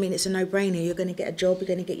NHS, I mean, it's a no-brainer. You're going to get a job, you're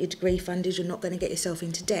going to get your degree funded, you're not going to get yourself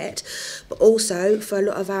into debt. But also for a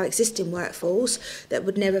lot of our existing workforce that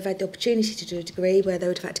would never have had the opportunity to do a degree, where they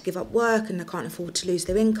would have had to give up work and they can't afford to lose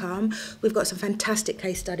their income, we've got some fantastic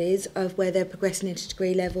case studies of where they're progressing into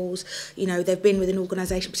degree levels. You know, they've been with an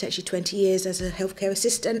organisation potentially 20 years as a healthcare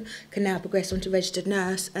assistant, can now progress onto registered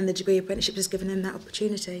nurse, and the degree apprenticeship has given them that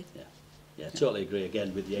opportunity. Yeah, totally agree.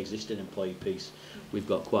 Again, with the existing employee piece, we've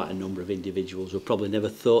got quite a number of individuals who probably never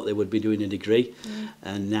thought they would be doing a degree,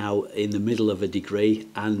 and now in the middle of a degree,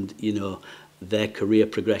 and, you know, their career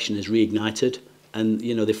progression is reignited, and,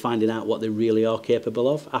 you know, they're finding out what they really are capable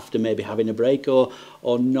of after maybe having a break or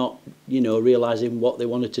not, you know, realising what they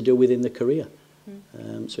wanted to do within the career.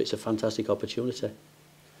 So it's a fantastic opportunity.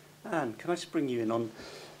 Anne, can I just bring you in on...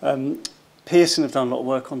 Pearson have done a lot of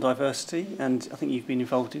work on diversity, and I think you've been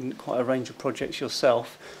involved in quite a range of projects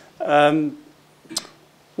yourself.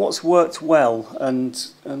 What's worked well, and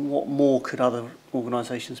what more could other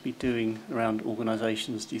organisations be doing around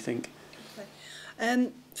organisations, do you think? Okay.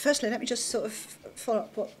 Firstly, let me just sort of follow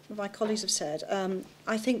up what my colleagues have said.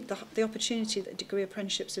 I think the opportunity that degree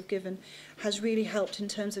apprenticeships have given has really helped in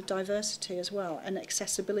terms of diversity as well, and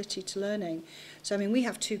accessibility to learning. So, I mean, we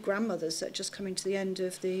have two grandmothers that are just coming to the end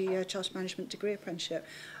of the Chartered Management degree apprenticeship,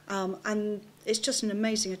 and it's just an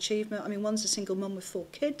amazing achievement. I mean, one's a single mum with 4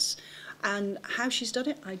 kids, and how she's done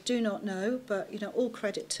it, I do not know, but, you know, all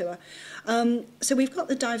credit to her. So we've got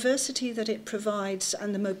the diversity that it provides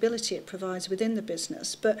and the mobility it provides within the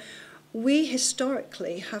business, but we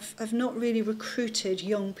historically have not really recruited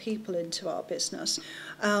young people into our business,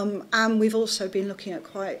 and we've also been looking at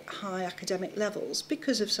quite high academic levels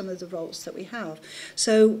because of some of the roles that we have.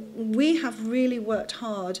 So we have really worked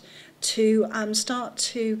hard to start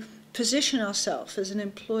to position ourselves as an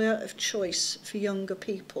employer of choice for younger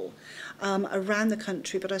people around the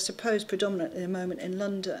country, but I suppose predominantly at the moment in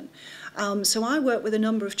London. So I work with a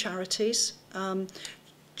number of charities,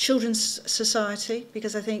 Children's Society,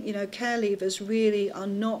 because I think, you know, care leavers really are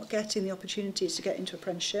not getting the opportunities to get into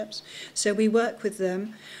apprenticeships. So we work with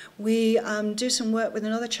them. We do some work with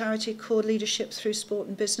another charity called Leadership Through Sport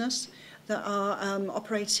and Business that are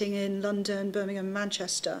operating in London, Birmingham and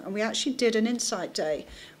Manchester. And we actually did an insight day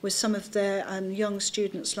with some of their young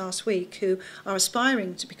students last week who are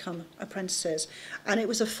aspiring to become apprentices. And it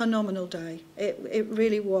was a phenomenal day. It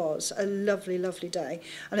really was a lovely, lovely day.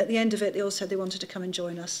 And at the end of it, they all said they wanted to come and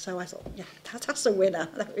join us. So I thought, yeah, that's a winner.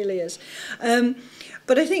 That really is.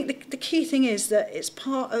 But I think the key thing is that it's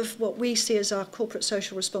part of what we see as our corporate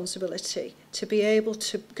social responsibility to be able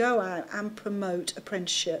to go out and promote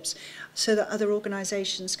apprenticeships so that other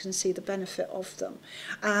organisations can see the benefit of them.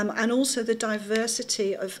 And also the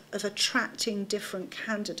diversity of attracting different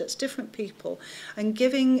candidates, different people, and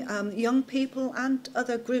giving young people and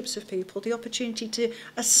other groups of people the opportunity to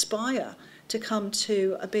aspire to come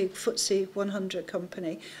to a big FTSE 100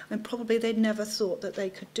 company, and probably they'd never thought that they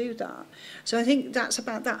could do that. So I think that's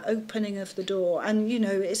about that opening of the door, and, you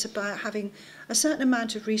know, it's about having a certain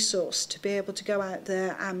amount of resource to be able to go out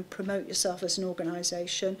there and promote yourself as an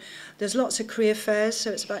organisation. There's lots of career fairs,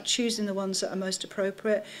 so it's about choosing the ones that are most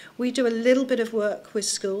appropriate. We do a little bit of work with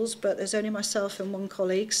schools, but there's only myself and one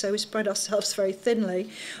colleague, so we spread ourselves very thinly.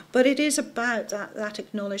 But it is about that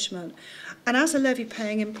acknowledgement. And as a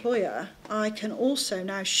levy-paying employer, I can also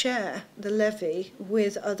now share the levy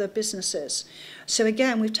with other businesses. So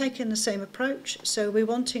again, we've taken the same approach. So we're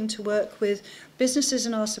wanting to work with businesses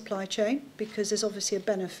in our supply chain, because there's obviously a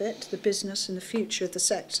benefit to the business and the future of the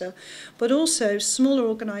sector, but also smaller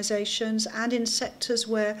organisations and in sectors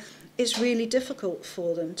where it's really difficult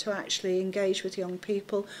for them to actually engage with young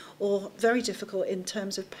people, or very difficult in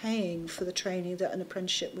terms of paying for the training that an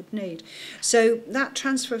apprenticeship would need. So that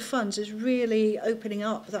transfer of funds is really opening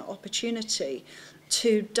up that opportunity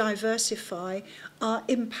to diversify our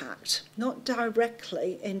impact, not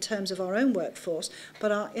directly in terms of our own workforce,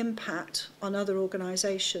 but our impact on other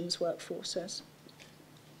organisations' workforces.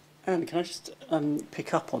 And can I just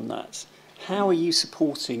pick up on that? How are you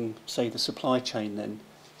supporting, say, the supply chain then?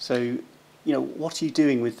 So, you know, what are you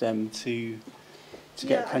doing with them to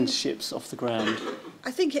get apprenticeships off the ground?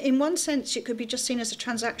 I think in one sense it could be just seen as a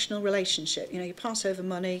transactional relationship. You know, you pass over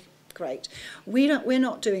money, great. We're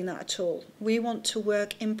not doing that at all. We want to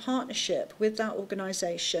work in partnership with that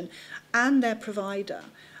organisation and their provider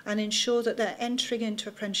and ensure that they're entering into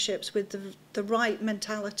apprenticeships with the right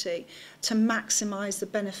mentality to maximise the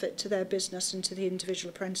benefit to their business and to the individual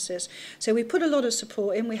apprentices. So we put a lot of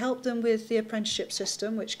support in. We help them with the apprenticeship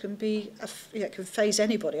system, which can be, it can phase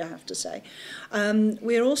anybody, I have to say.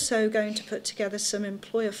 We're also going to put together some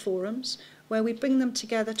employer forums where we bring them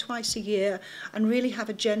together twice a year and really have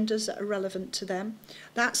agendas that are relevant to them.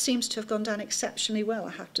 That seems to have gone down exceptionally well,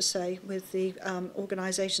 I have to say, with the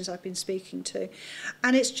organisations I've been speaking to.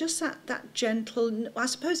 And it's just that gentle, I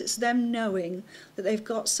suppose it's them knowing that they've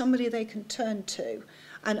got somebody they can turn to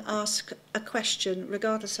and ask a question,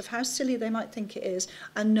 regardless of how silly they might think it is,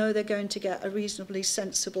 and know they're going to get a reasonably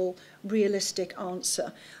sensible, realistic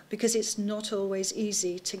answer, because it's not always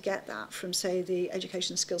easy to get that from, say, the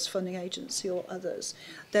Education Skills Funding Agency or others.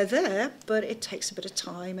 They're there, but it takes a bit of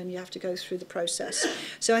time and you have to go through the process.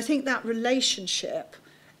 So I think that relationship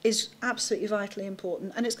is absolutely vitally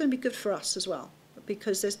important, and it's going to be good for us as well,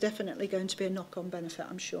 because there's definitely going to be a knock-on benefit,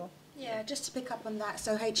 I'm sure. Yeah, just to pick up on that,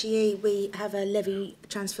 so HEE, we have a levy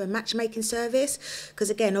transfer matchmaking service, because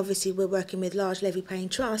again, obviously we're working with large levy paying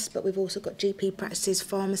trusts, but we've also got GP practices,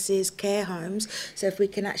 pharmacies, care homes, so if we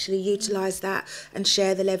can actually utilise that and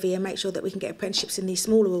share the levy and make sure that we can get apprenticeships in these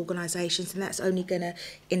smaller organisations, then that's only going to,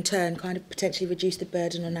 in turn, kind of potentially reduce the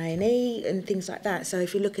burden on A&E and things like that. So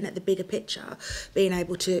if you're looking at the bigger picture, being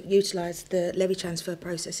able to utilise the levy transfer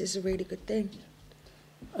process is a really good thing.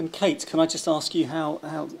 And Kate, can I just ask you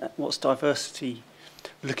what's diversity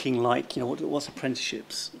looking like? You know, what's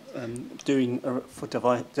apprenticeships doing for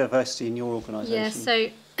diversity in your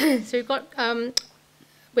organisation? Yeah, so we've got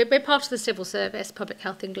we're part of the civil service, Public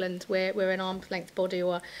Health England. We're an arm's length body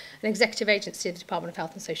or an executive agency of the Department of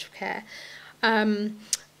Health and Social Care, and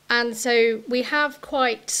so we have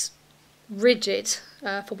quite rigid,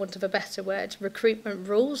 for want of a better word, recruitment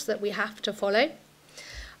rules that we have to follow.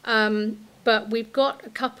 But we've got a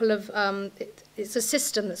couple of, it's a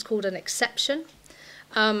system that's called an exception,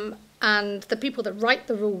 and the people that write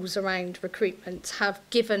the rules around recruitment have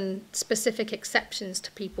given specific exceptions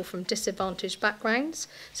to people from disadvantaged backgrounds.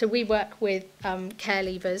 So we work with care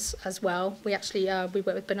leavers as well. We actually we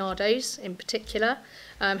work with Bernardo's in particular,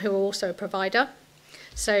 who are also a provider.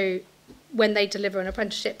 So when they deliver an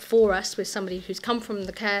apprenticeship for us with somebody who's come from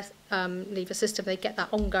the care leaver system, they get that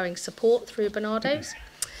ongoing support through Bernardo's.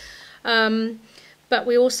 But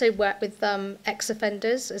we also work with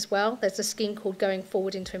ex-offenders as well. There's a scheme called Going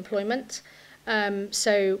Forward into Employment.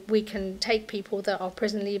 So we can take people that are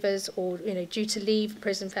prison leavers or due to leave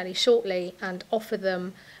prison fairly shortly and offer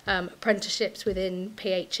them apprenticeships within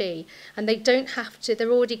PHE, and they don't have to,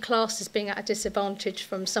 they're already classed as being at a disadvantage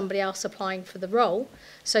from somebody else applying for the role,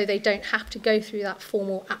 so they don't have to go through that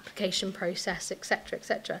formal application process, etc.,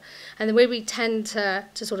 etc. And the way we tend to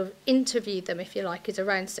sort of interview them, if you like, is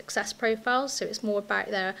around success profiles. So it's more about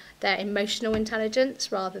their emotional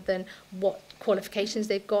intelligence rather than what qualifications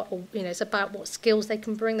they've got, or it's about what skills they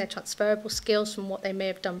can bring, their transferable skills from what they may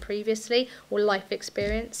have done previously or life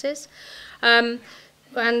experiences.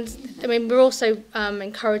 And I mean, we're also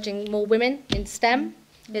encouraging more women in STEM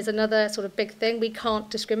is another sort of big thing. We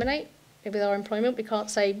can't discriminate with our employment. We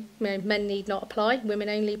can't say men need not apply, women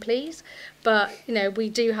only please. But we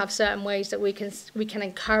do have certain ways that we can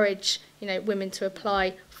encourage women to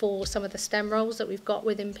apply for some of the STEM roles that we've got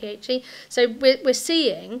within PHE. So we're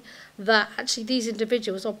seeing that actually these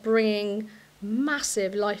individuals are bringing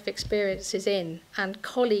massive life experiences in, and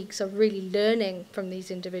colleagues are really learning from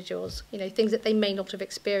these individuals, things that they may not have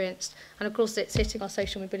experienced. And of course it's hitting our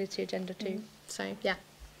social mobility agenda too. So yeah.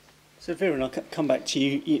 So Vera, I'll come back to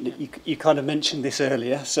you. You kind of mentioned this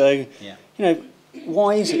earlier. So yeah.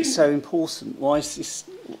 Why is it so important? Why is this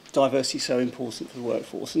diversity so important for the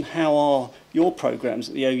workforce? And how are your programmes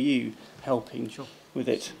at the OU helping with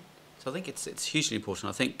it? So I think it's hugely important.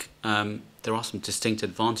 I think there are some distinct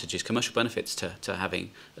advantages, commercial benefits to having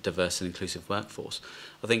a diverse and inclusive workforce.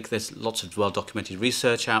 I think there's lots of well-documented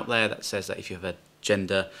research out there that says that if you have a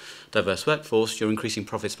gender diverse workforce, you're increasing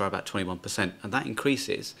profits by about 21%, and that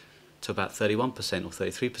increases to about 31% or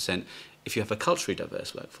 33% if you have a culturally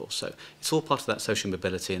diverse workforce. So it's all part of that social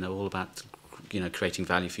mobility, and they're all about creating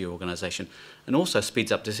value for your organisation, and also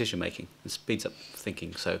speeds up decision making and speeds up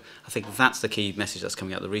thinking. So I think that's the key message that's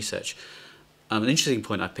coming out of the research. An interesting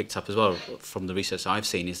point I picked up as well from the research I've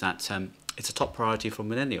seen is that it's a top priority for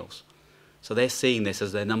millennials. So they're seeing this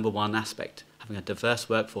as their number one aspect. Having a diverse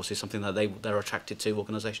workforce is something that they're attracted to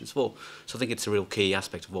organisations for. So I think it's a real key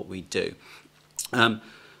aspect of what we do.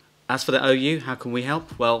 As for the OU, how can we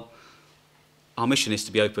help? Well, our mission is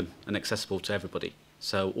to be open and accessible to everybody.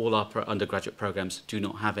 So all our undergraduate programmes do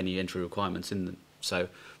not have any entry requirements in them. So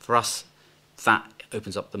for us, that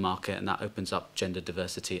opens up the market, and that opens up gender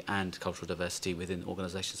diversity and cultural diversity within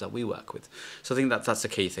organisations that we work with. So I think that's the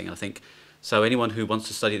key thing. I think so anyone who wants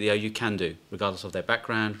to study at the OU can do, regardless of their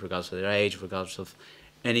background, regardless of their age, regardless of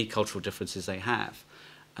any cultural differences they have.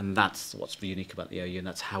 And that's what's unique about the OU, and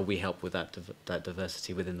that's how we help with that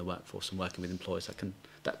diversity within the workforce and working with employers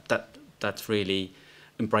that's really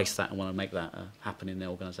embrace that and want to make that happen in their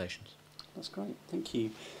organisations. That's great, thank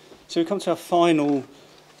you. So we come to our final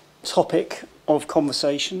topic of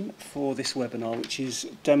conversation for this webinar, which is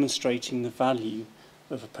demonstrating the value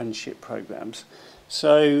of apprenticeship programmes.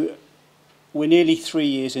 So we're nearly 3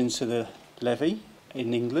 years into the levy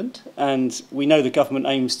in England, and we know the government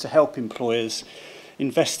aims to help employers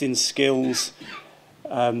invest in skills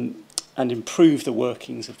and improve the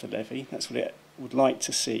workings of the levy. That's what it would like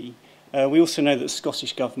to see. We also know that the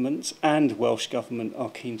Scottish Government and Welsh Government are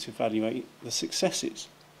keen to evaluate the successes.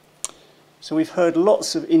 So we've heard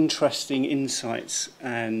lots of interesting insights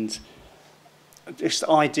and just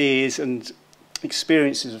ideas and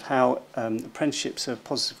experiences of how apprenticeships are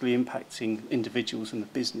positively impacting individuals and the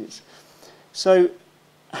business. So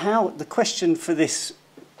the question for this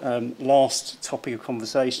last topic of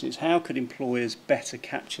conversation is, how could employers better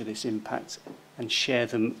capture this impact and share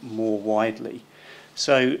them more widely?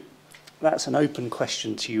 So that's an open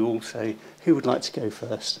question to you all. So who would like to go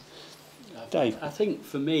first? Dave. I think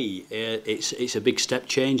for me, it's a big step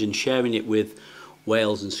change, and sharing it with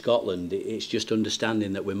Wales and Scotland, it's just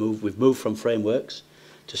understanding that we've moved from frameworks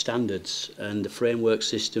to standards, and the framework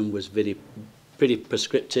system was pretty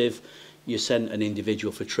prescriptive. You sent an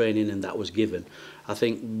individual for training and that was given. I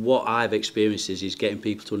think what I've experienced is getting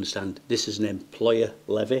people to understand this is an employer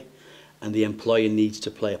levy, and the employer needs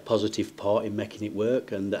to play a positive part in making it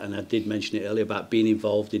work. And I did mention it earlier about being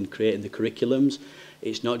involved in creating the curriculums.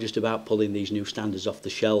 It's not just about pulling these new standards off the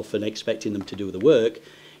shelf and expecting them to do the work.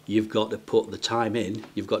 You've got to put the time in,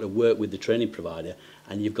 you've got to work with the training provider,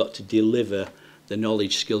 and you've got to deliver the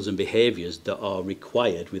knowledge, skills and behaviours that are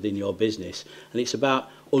required within your business. And it's about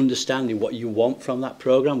understanding what you want from that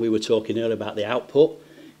programme. We were talking earlier about the output.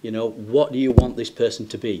 You know, what do you want this person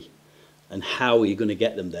to be? And how are you going to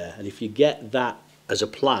get them there? And if you get that as a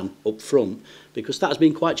plan up front, because that's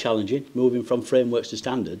been quite challenging, moving from frameworks to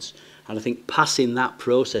standards, and I think passing that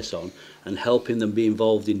process on and helping them be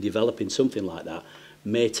involved in developing something like that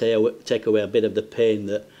may take away a bit of the pain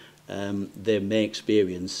that they may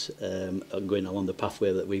experience going along the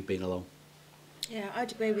pathway that we've been along. Yeah,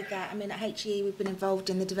 I'd agree with that. I mean, at HE, we've been involved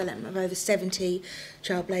in the development of over 70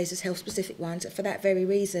 Trailblazers, health-specific ones, for that very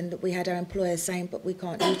reason that we had our employers saying, but we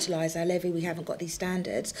can't utilise our levy, we haven't got these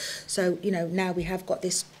standards. So, you know, now we have got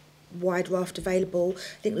this wide raft available.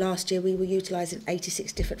 I think last year we were utilising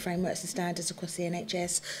 86 different frameworks and standards across the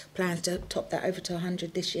NHS, plans to top that over to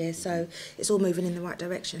 100 this year. So it's all moving in the right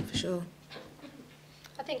direction, for sure.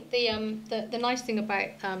 I think the nice thing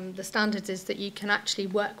about the standards is that you can actually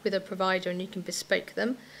work with a provider and you can bespoke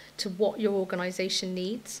them to what your organisation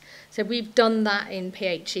needs. So we've done that in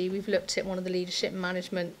PHE. We've looked at one of the leadership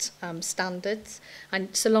management standards,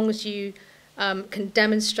 and so long as you can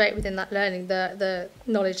demonstrate within that learning the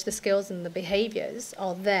knowledge, the skills and the behaviours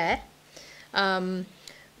are there, and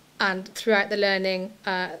throughout the learning,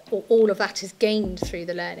 all of that is gained through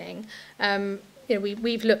the learning. You know,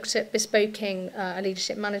 we've looked at bespoking a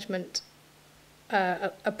leadership management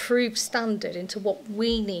approved standard into what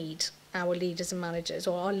we need our leaders and managers,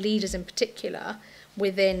 or our leaders in particular,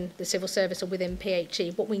 within the civil service or within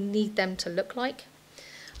PHE, what we need them to look like.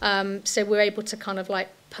 So we're able to kind of like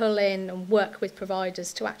pull in and work with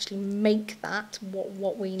providers to actually make that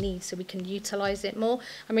what we need, so we can utilise it more.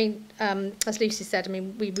 I mean, as Lucy said, I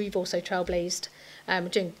mean, we've also trailblazed,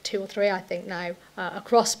 doing 2 or 3, I think now,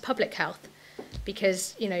 across public health.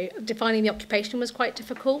 Because, you know, defining the occupation was quite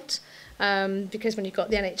difficult, because when you've got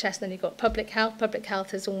the NHS, then you've got public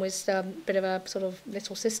health is almost a bit of a sort of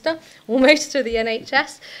little sister almost to the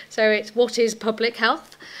NHS, so it's what is public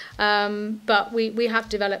health, but we have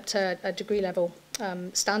developed a degree level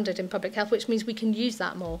standard in public health, which means we can use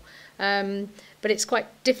that more, but it's quite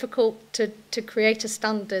difficult to create a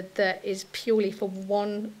standard that is purely for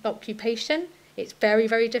one occupation. it's very,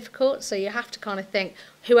 very difficult. So you have to kind of think,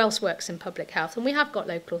 who else works in public health? And we have got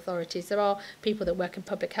local authorities. There are people that work in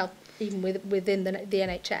public health even within the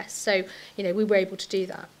NHS. So, you know, we were able to do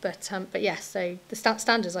that. But yes, so the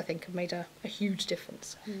standards, I think, have made a huge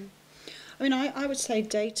difference. Mm. I mean, I would say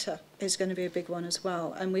data is going to be a big one as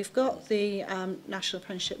well. And we've got the National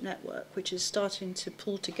Apprenticeship Network, which is starting to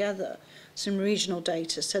pull together some regional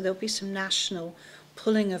data. So there'll be some national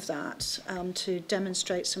pulling of that to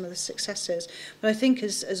demonstrate some of the successes. But I think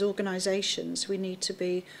as organisations, we need to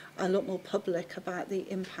be a lot more public about the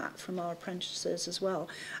impact from our apprentices as well.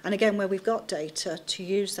 And again, where we've got data, to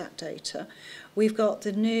use that data. We've got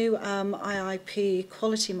the new IIP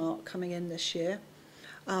quality mark coming in this year.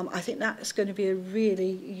 I think that's going to be a really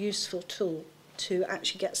useful tool to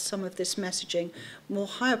actually get some of this messaging more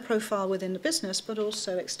higher profile within the business, but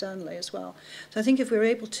also externally as well. So I think if we're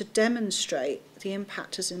able to demonstrate the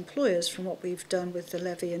impact as employers from what we've done with the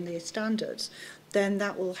levy and the standards, then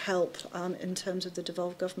that will help in terms of the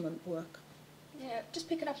devolved government work. Yeah, just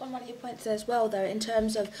picking up on one of your points there as well, though, in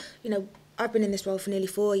terms of, you know, I've been in this role for nearly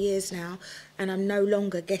 4 years now, and I'm no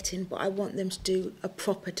longer getting, but I want them to do a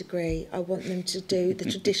proper degree. I want them to do the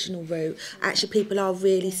traditional route. Actually, people are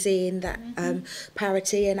really seeing that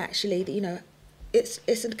parity, and actually, you know,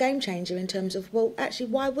 it's a game changer in terms of, well, actually,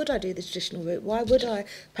 why would I do the traditional route? Why would I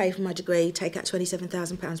pay for my degree, take out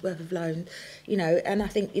 £27,000 worth of loan? You know, and I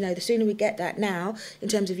think, you know, the sooner we get that now, in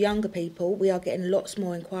terms of younger people, we are getting lots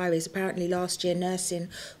more inquiries. Apparently last year, nursing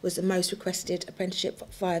was the most requested apprenticeship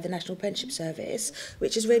via the National Apprenticeship Service,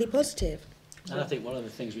 which is really positive. And I think one of the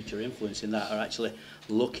things which are influencing that are actually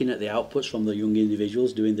looking at the outputs from the young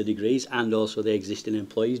individuals doing the degrees and also the existing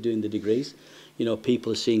employees doing the degrees. You know,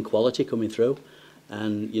 people are seeing quality coming through.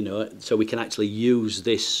 And, you know, so we can actually use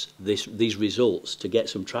these results to get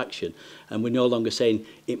some traction. And we're no longer saying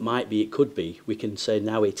it might be, it could be. We can say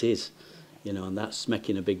now it is, you know, and that's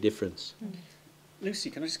making a big difference. Lucy,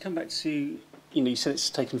 can I just come back to, you know, you said it's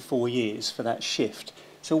taken 4 years for that shift.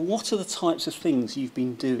 So what are the types of things you've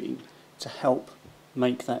been doing to help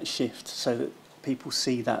make that shift so that people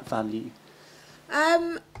see that value?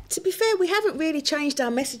 To be fair, we haven't really changed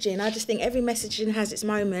our messaging. I just think every messaging has its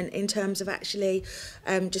moment in terms of actually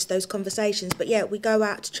just those conversations. But yeah, we go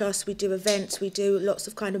out to trust, we do events, we do lots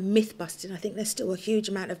of kind of myth busting. I think there's still a huge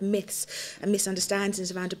amount of myths and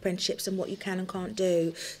misunderstandings around apprenticeships and what you can and can't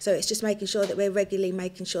do. So it's just making sure that we're regularly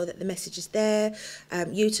making sure that the message is there,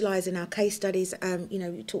 utilising our case studies. You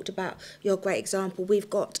know, you talked about your great example. We've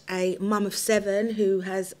got a mum of 7 who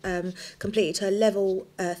has completed her level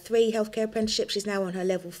 3 healthcare apprenticeship. She's now on her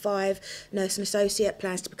level 5 nurse and associate,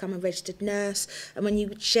 plans to become a registered nurse. And when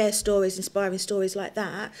you share stories, inspiring stories like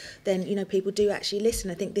that, then, you know, people do actually listen.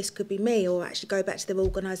 I think this could be me, or actually go back to their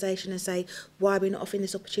organisation and say, why are we not offering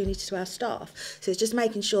this opportunity to our staff? So it's just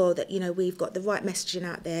making sure that, you know, we've got the right messaging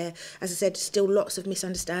out there. As I said, still lots of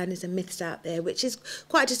misunderstandings and myths out there, which is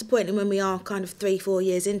quite disappointing when we are kind of 3-4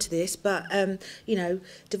 years into this. But, you know,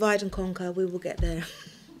 divide and conquer, we will get there.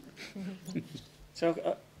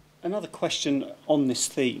 So another question on this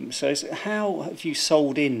theme. So how have you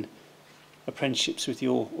sold in apprenticeships with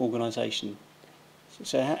your organisation?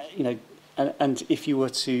 So how, you know, and if you were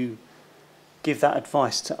to give that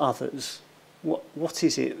advice to others, what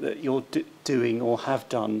is it that you're doing or have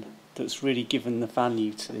done that's really given the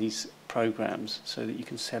value to these programmes so that you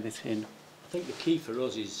can sell it in? I think the key for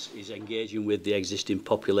us is engaging with the existing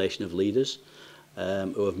population of leaders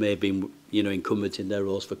who have maybe been, you know, incumbent in their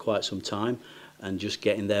roles for quite some time, and just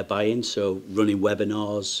getting their buy-in. So running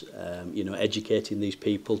webinars, you know, educating these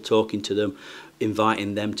people, talking to them,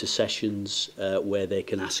 inviting them to sessions where they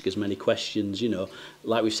can ask as many questions. You know,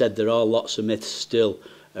 like we said, there are lots of myths still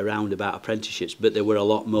around about apprenticeships, but there were a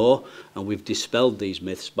lot more, and we've dispelled these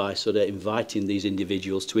myths by sort of inviting these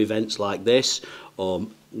individuals to events like this, or,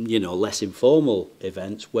 you know, less informal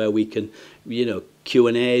events where we can, you know,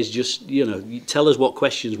 Q&As, just, you know, tell us what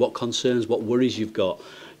questions, what concerns, what worries you've got.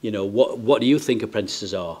 You know, what do you think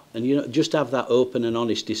apprentices are? And, you know, just have that open and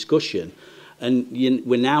honest discussion. And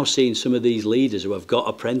we're now seeing some of these leaders who have got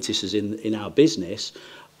apprentices in our business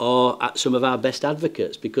are at some of our best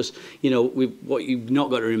advocates, because, you know, what you've not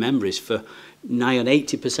got to remember is for nigh on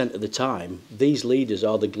 80% of the time, these leaders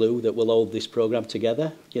are the glue that will hold this programme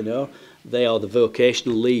together. You know, they are the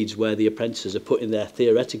vocational leads where the apprentices are putting their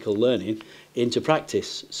theoretical learning into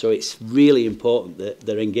practice. So it's really important that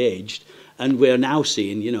they're engaged. And we're now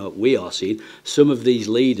seeing, you know, we are seeing some of these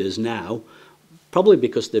leaders now, probably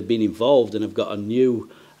because they've been involved and have got a new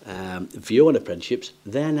view on apprenticeships,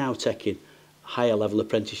 they're now taking higher level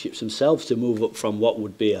apprenticeships themselves to move up from what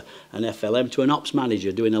would be an FLM to an ops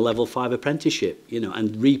manager doing a level 5 apprenticeship, you know,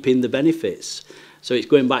 and reaping the benefits. So it's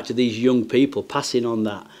going back to these young people, passing on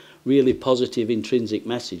that really positive intrinsic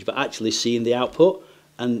message, but actually seeing the output,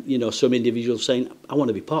 and you know, some individuals saying, I want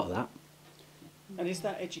to be part of that. And is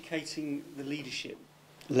that educating the leadership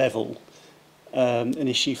level an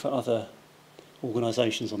issue for other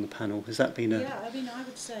organisations on the panel? Has that been a... Yeah, I mean, I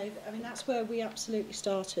would say, that's where we absolutely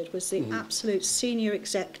started, was the absolute senior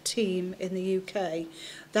exec team in the UK.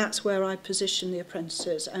 That's where I positioned the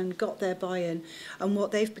apprentices and got their buy-in. And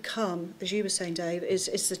what they've become, as you were saying, Dave,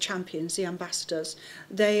 is the champions, the ambassadors.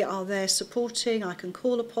 They are there supporting. I can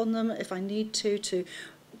call upon them if I need to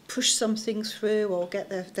push something through or get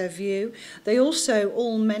their view. They also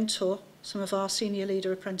all mentor some of our senior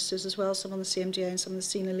leader apprentices as well, some on the CMDA and some of the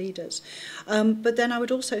senior leaders. But then I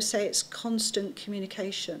would also say it's constant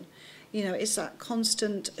communication. You know, it's that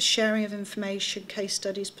constant sharing of information, case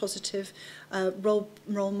studies, positive role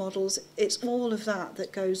models. It's all of that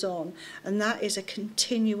that goes on. And that is a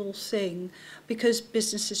continual thing because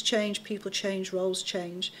businesses change, people change, roles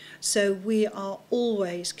change. So we are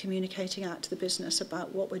always communicating out to the business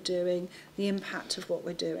about what we're doing, the impact of what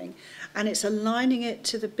we're doing. And it's aligning it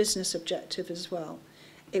to the business objective as well.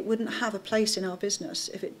 It wouldn't have a place in our business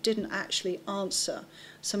if it didn't actually answer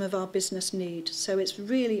some of our business needs. So it's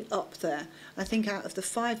really up there. I think out of the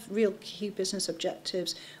 5 real key business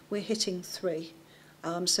objectives, we're hitting 3.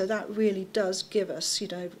 So that really does give us, you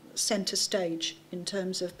know, centre stage in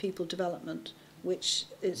terms of people development, which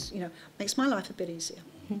is, you know, makes my life a bit easier.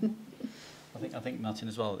 I think Martin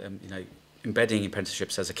as well, you know, embedding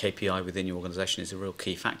apprenticeships as a KPI within your organisation is a real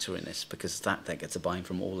key factor in this, because that gets a buy-in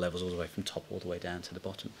from all levels, all the way from top all the way down to the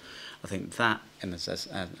bottom. I think that, and as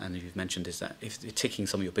you've mentioned, is that if you're ticking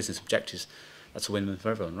some of your business objectives, that's a win-win for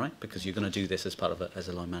everyone, right? Because you're going to do this as part of as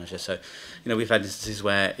a line manager. So, you know, we've had instances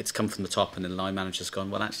where it's come from the top and then the line manager's gone,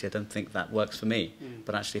 well, actually, I don't think that works for me.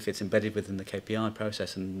 But actually, if it's embedded within the KPI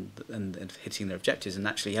process and hitting their objectives and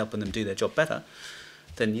actually helping them do their job better,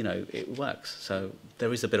 then, you know, it works. So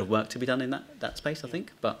there is a bit of work to be done in that space, I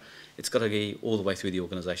think, but it's got to be all the way through the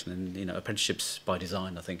organisation. And, you know, apprenticeships by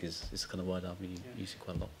design, I think, is kind of word I'll be using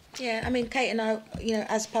quite a lot. Yeah, I mean, Kate and I, you know,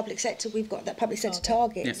 as public sector, we've got that public sector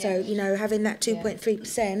target. Yeah. So, you know, having that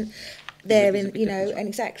 2.3% there, in, you know, and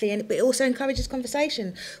exactly, and but it also encourages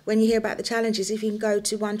conversation. When you hear about the challenges, if you can go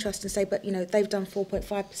to one trust and say, but, you know, they've done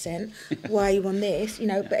 4.5%, why are you on this? You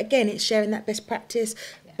know, but again, it's sharing that best practice,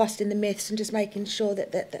 busting the myths and just making sure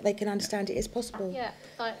that they can understand it is possible. Yeah,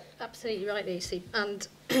 absolutely right, Lucy. And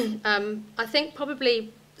I think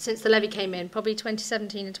probably since the levy came in, probably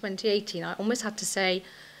 2017 and 2018, I almost had to say,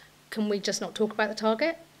 can we just not talk about the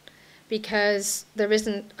target? Because there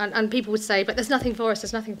isn't, and people would say, but there's nothing for us,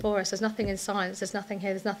 there's nothing for us, there's nothing in science, there's nothing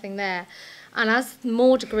here, there's nothing there. And as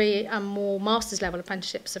more degree and more master's level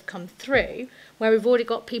apprenticeships have come through, where we've already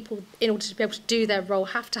got people, in order to be able to do their role,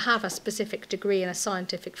 have to have a specific degree in a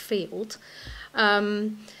scientific field,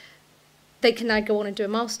 they can now go on and do a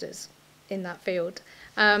master's in that field.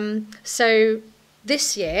 So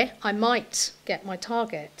this year, I might get my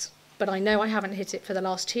target, but I know I haven't hit it for the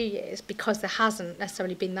last 2 years because there hasn't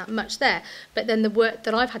necessarily been that much there. But then the work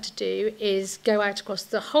that I've had to do is go out across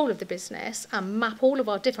the whole of the business and map all of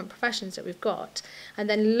our different professions that we've got, and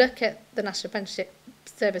then look at the National Apprenticeship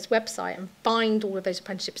Service website and find all of those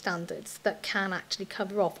apprenticeship standards that can actually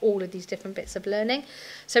cover off all of these different bits of learning.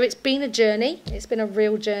 So it's been a journey. It's been a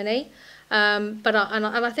real journey. But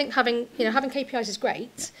I think having KPIs is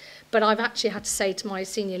great. But I've actually had to say to my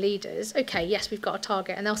senior leaders, okay, yes, we've got a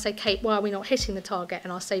target. And they'll say, Kate, why are we not hitting the target?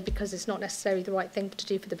 And I'll say, because it's not necessarily the right thing to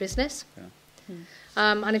do for the business. Yeah.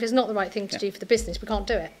 And if it's not the right thing to do for the business, we can't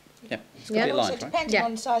do it. Yeah, it's got to be aligned, also, depending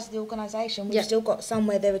on the size of the organisation, we've still got some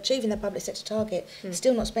where they're achieving their public sector target,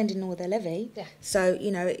 still not spending all their levy. Yeah. So,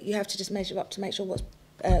 you know, you have to just measure up to make sure what's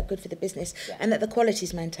good for the business and that the quality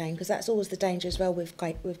is maintained, because that's always the danger as well with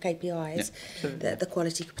KPIs, that the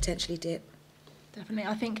quality could potentially dip.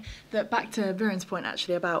 Definitely. I think that back to Viren's point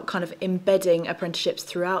actually about kind of embedding apprenticeships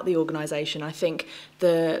throughout the organisation, I think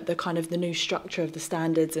the kind of the new structure of the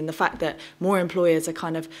standards and the fact that more employers are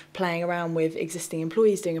kind of playing around with existing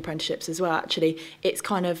employees doing apprenticeships as well, actually it's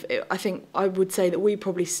kind of, I think I would say that we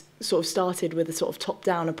probably sort of started with a sort of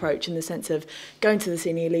top-down approach in the sense of going to the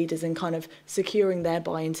senior leaders and kind of securing their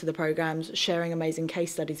buy-in to the programmes, sharing amazing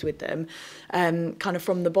case studies with them, kind of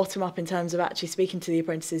from the bottom up in terms of actually speaking to the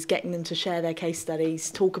apprentices, getting them to share their case studies,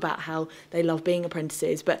 talk about how they love being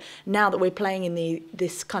apprentices. But now that we're playing in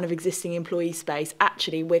this kind of existing employee space,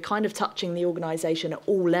 actually we're kind of touching the organisation at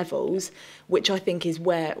all levels, which I think is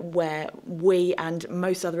where we and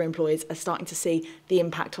most other employers are starting to see the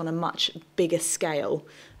impact on a much bigger scale,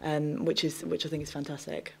 which I think is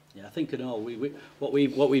fantastic. Yeah, I think what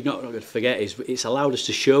we've not got to forget is it's allowed us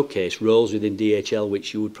to showcase roles within DHL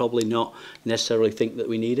which you would probably not necessarily think that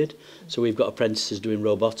we needed. So we've got apprentices doing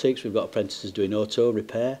robotics, we've got apprentices doing auto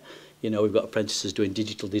repair, we've got apprentices doing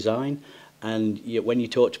digital design, and when you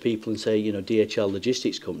talk to people and say, DHL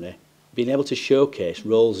logistics company, being able to showcase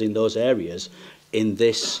roles in those areas in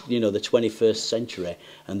this, the 21st century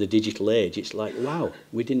and the digital age, it's like, wow,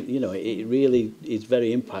 we didn't, it really is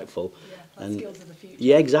very impactful. And skills of the future.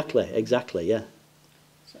 Yeah, exactly, yeah.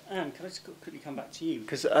 So Anne, can I just quickly come back to you?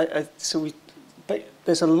 Because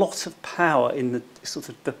there's a lot of power in the sort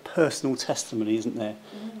of the personal testimony, isn't there?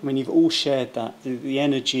 I mean, you've all shared that, the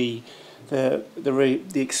energy,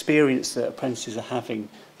 the experience that apprentices are having,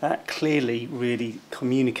 that clearly really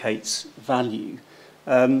communicates value.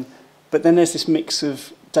 But then there's this mix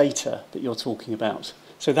of data that you're talking about.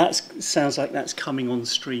 So that sounds like that's coming on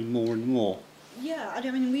stream more and more. Yeah, I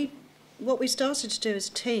mean, what we started to do as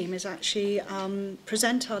a team is actually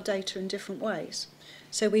present our data in different ways.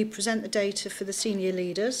 So we present the data for the senior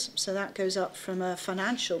leaders, so that goes up from a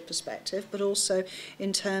financial perspective, but also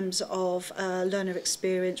in terms of learner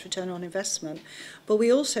experience, return on investment. But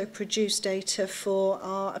we also produce data for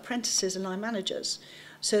our apprentices and line managers,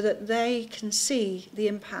 so that they can see the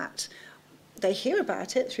impact. They hear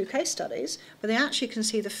about it through case studies, but they actually can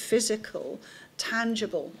see the physical,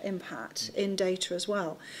 tangible impact in data as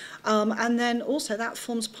well. And then also that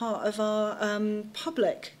forms part of our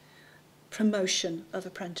public promotion of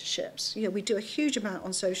apprenticeships. We do a huge amount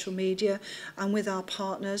on social media and with our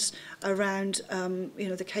partners around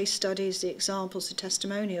the case studies, the examples, the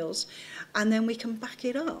testimonials, and then we can back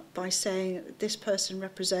it up by saying this person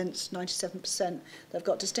represents 97%, they've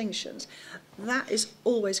got distinctions. That is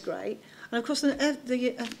always great. And of course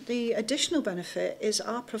the additional benefit is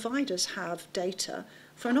our providers have data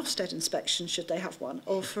for an Ofsted inspection, should they have one,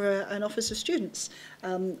 or for an Office of Students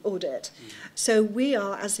audit. So we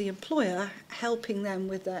are, as the employer, helping them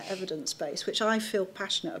with their evidence base, which I feel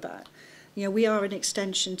passionate about. We are an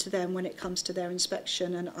extension to them when it comes to their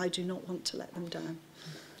inspection, and I do not want to let them down.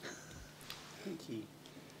 Thank you.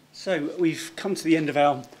 So we've come to the end of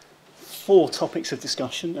our 4 topics of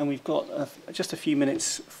discussion, and we've got just a few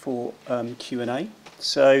minutes for Q&A.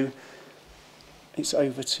 So it's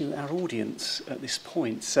over to our audience at this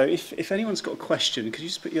point. So if anyone's got a question, could you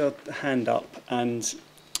just put your hand up? And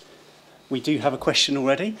we do have a question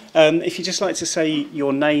already. If you'd just like to say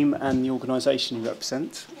your name and the organisation you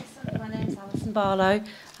represent. Yes, my name's Alison Barlow,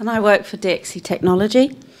 and I work for DXC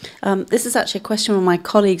Technology. This is actually a question one of my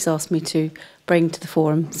colleagues asked me to bring to the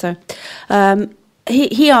forum. So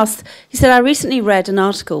he said, I recently read an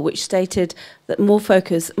article which stated that more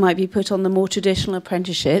focus might be put on the more traditional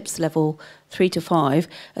apprenticeships, level 3 to 5,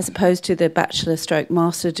 as opposed to the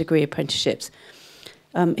bachelor/master degree apprenticeships.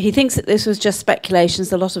 He thinks that this was just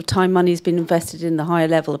speculations. A lot of time, money has been invested in the higher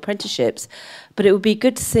level apprenticeships, but it would be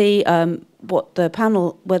good to see whether the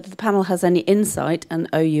panel has any insight, and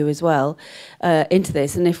OU as well, into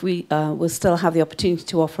this, and if we will still have the opportunity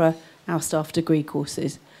to offer our staff degree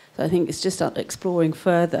courses. So I think it's just exploring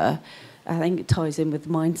further. I think it ties in with the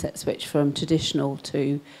mindset switch from traditional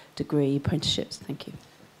to degree apprenticeships. Thank you.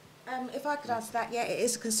 If I could answer that, yeah, it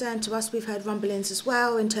is a concern to us. We've heard rumblings as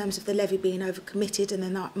well in terms of the levy being overcommitted, and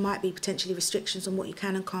there might be potentially restrictions on what you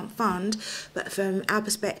can and can't fund. But from our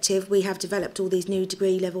perspective, we have developed all these new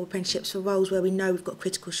degree level apprenticeships for roles where we know we've got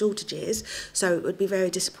critical shortages. So it would be very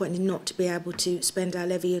disappointing not to be able to spend our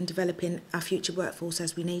levy in developing our future workforce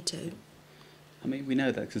as we need to. I mean, we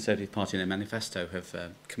know that the Conservative Party in their manifesto have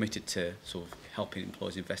committed to sort of helping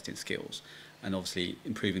employers invest in skills and obviously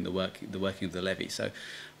improving the working of the levy. So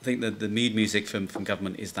I think that the mood music from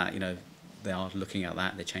government is that, they are looking at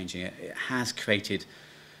that, they're changing it. It has created,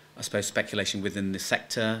 I suppose, speculation within the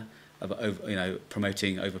sector of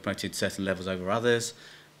over-promoted certain levels over others.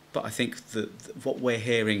 But I think that what we're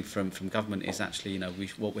hearing from government is actually,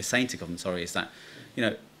 what we're saying to government, is that,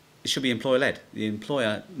 it should be employer-led. The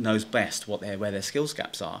employer knows best where their skills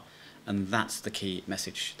gaps are, and that's the key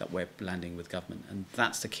message that we're landing with government. And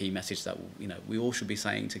that's the key message that we all should be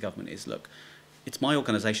saying to government is, look, it's my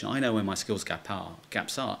organisation. I know where my skills gaps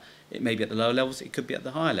are. It may be at the lower levels. It could be at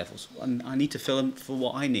the higher levels. And I need to fill them for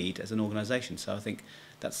what I need as an organisation. So I think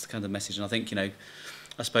that's the kind of message. And I think I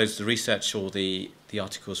suppose the research or the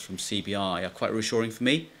articles from CBI are quite reassuring for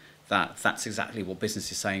me that that's exactly what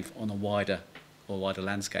business is saying on a wider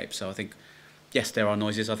landscape. So I think, yes, there are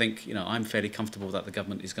noises. I think, I'm fairly comfortable that the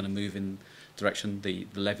government is going to move in direction. The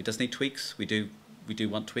levy does need tweaks. We do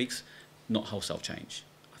want tweaks, not wholesale change.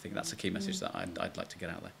 I think that's a key message that I'd like to get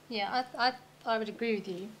out there. Yeah, I would agree with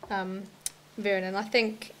you, Viren, and I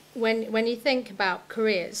think when you think about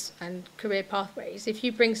careers and career pathways, if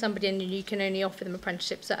you bring somebody in and you can only offer them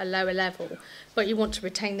apprenticeships at a lower level, but you want to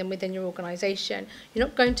retain them within your organisation, you're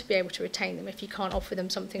not going to be able to retain them if you can't offer them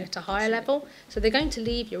something at a higher level. So they're going to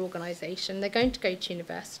leave your organisation, they're going to go to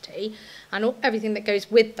university, and everything that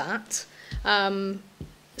goes with that.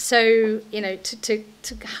 So, you know, to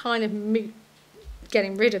kind of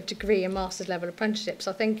getting rid of degree and master's level apprenticeships,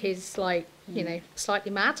 I think is like, you know,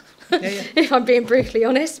 slightly mad, if I'm being brutally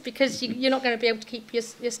honest, because you're not going to be able to keep your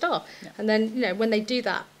staff. Yeah. And then, you know, when they do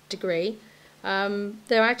that degree,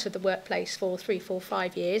 they're out of the workplace for 3, 4,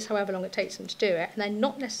 5 years, however long it takes them to do it, and they're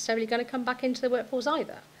not necessarily going to come back into the workforce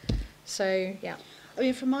either. So, yeah. I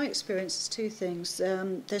mean, from my experience, there's two things.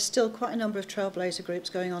 There's still quite a number of trailblazer groups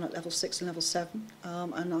going on at level 6 and level 7,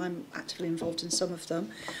 and I'm actively involved in some of them.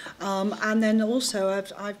 And then also,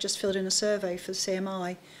 I've just filled in a survey for the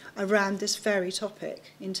CMI around this very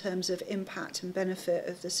topic in terms of impact and benefit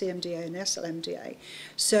of the CMDA and the SLMDA.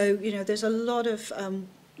 So, you know, there's a lot of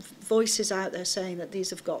voices out there saying that these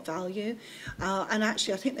have got value, and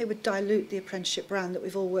actually I think they would dilute the apprenticeship brand that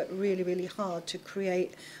we've all worked really, really hard to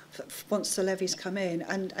create once the levies come in.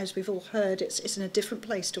 And as we've all heard, it's in a different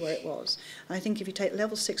place to where it was. And I think if you take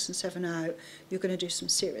level 6 and 7 out, you're going to do some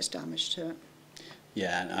serious damage to it.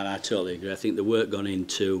 Yeah, and I totally agree. I think the work gone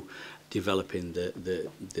into developing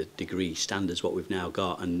the degree standards, what we've now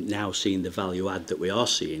got, and now seeing the value add that we are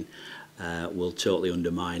seeing, will totally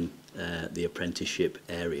undermine the apprenticeship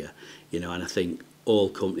area, you know. And I think all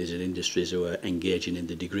companies and industries who are engaging in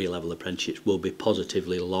the degree level apprenticeships will be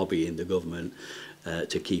positively lobbying the government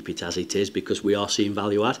to keep it as it is, because we are seeing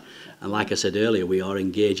value add. And like I said earlier, we are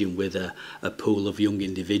engaging with a pool of young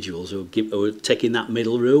individuals who are taking that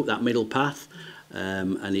middle route, that middle path,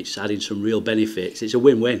 and it's adding some real benefits. It's a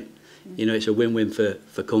win-win. You know, it's a win-win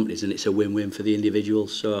for companies, and it's a win-win for the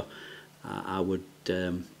individuals. So I would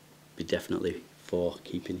be definitely for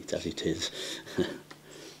keeping it as it is.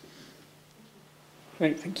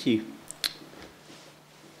 Great, thank you.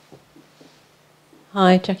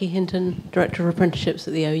 Hi, Jackie Hinton, Director of Apprenticeships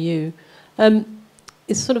at the OU.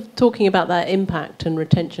 It's sort of talking about that impact and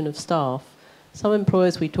retention of staff. Some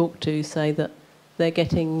employers we talk to say that they're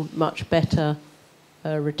getting much better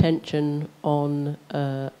retention on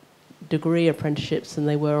degree apprenticeships than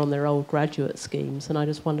they were on their old graduate schemes, and I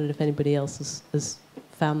just wondered if anybody else has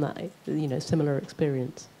found that, you know, similar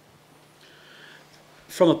experience.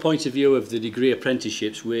 From a point of view of the degree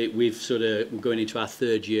apprenticeships, we've sort of going into our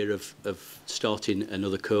 3rd year of starting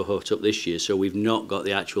another cohort up this year, so we've not got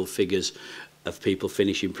the actual figures of people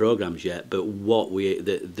finishing programs yet, but what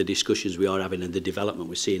the discussions we are having and the development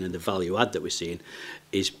we're seeing and the value add that we're seeing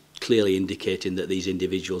is clearly indicating that these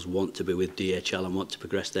individuals want to be with DHL and want to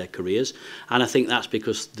progress their careers. And I think that's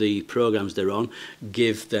because the programs they're on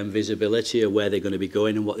give them visibility of where they're going to be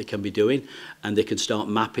going and what they can be doing, and they can start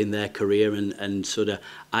mapping their career and sort of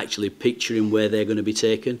actually picturing where they're going to be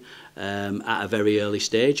taken at a very early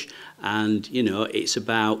stage. And, you know, it's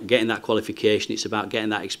about getting that qualification, it's about getting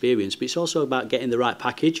that experience, but it's also about getting the right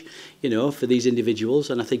package, you know, for these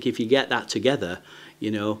individuals. And I think if you get that together,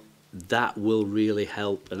 you know, that will really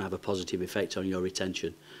help and have a positive effect on your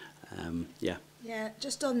retention. Yeah. Yeah,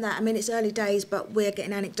 just on that, I mean, it's early days, but we're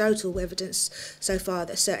getting anecdotal evidence so far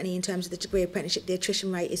that certainly in terms of the degree apprenticeship, the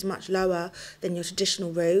attrition rate is much lower than your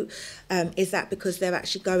traditional route. Is that because they're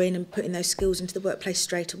actually going and putting those skills into the workplace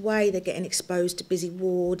straight away? They're getting exposed to busy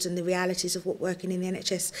wards and the realities of what working in the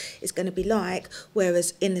NHS is going to be like,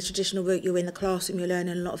 whereas in the traditional route, you're in the classroom, you're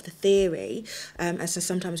learning a lot of the theory, and so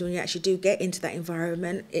sometimes when you actually do get into that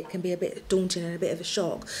environment, it can be a bit daunting and a bit of a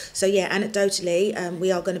shock. So yeah, anecdotally,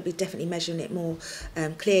 we are going to be definitely measuring it more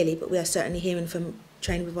clearly, but we are certainly hearing from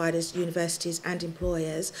training providers, universities and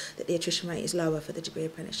employers that the attrition rate is lower for the degree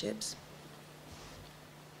apprenticeships.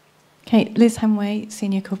 Okay, Liz Hamway,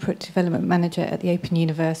 Senior Corporate Development Manager at the Open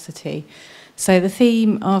University. So the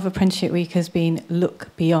theme of Apprenticeship Week has been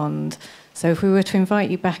Look Beyond. So if we were to invite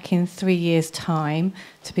you back in 3 years' time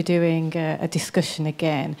to be doing a discussion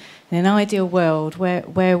again, in an ideal world,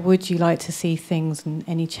 where would you like to see things and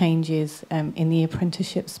any changes in the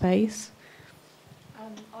apprenticeship space?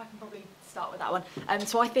 I can probably start with that one.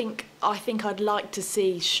 So I think I'd like to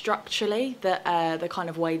see structurally that the kind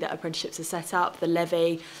of way that apprenticeships are set up, the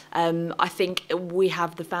levy. I think we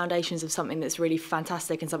have the foundations of something that's really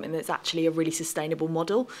fantastic and something that's actually a really sustainable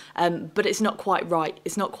model. But it's not quite right.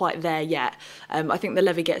 It's not quite there yet. I think the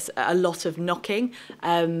levy gets a lot of knocking,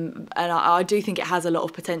 and I do think it has a lot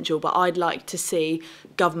of potential. But I'd like to see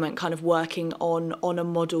government kind of working on a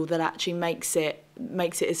model that actually makes it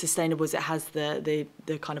makes it as sustainable as it has the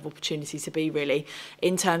kind of opportunity to be, really,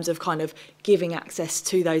 in terms of kind of giving access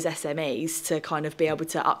to those SMEs to kind of be able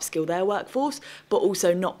to upskill their workforce, but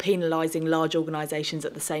also not penalising large organisations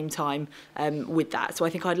at the same time with that. So I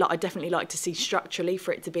think I'd definitely like to see structurally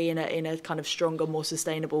for it to be in a kind of stronger, more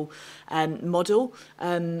sustainable model.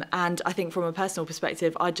 And I think from a personal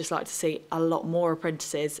perspective, I'd just like to see a lot more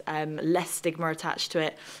apprentices, less stigma attached to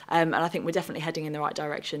it, and I think we're definitely heading in the right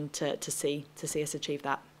direction to see us achieve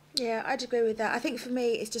that. Yeah, I'd agree with that. I think for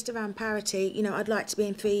me, it's just around parity. You know, I'd like to be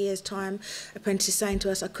in 3 years' time, apprentices saying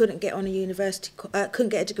to us, I couldn't get on a university, couldn't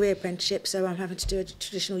get a degree apprenticeship, so I'm having to do a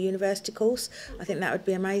traditional university course. I think that would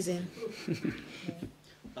be amazing.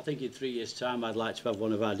 I think in 3 years' time, I'd like to have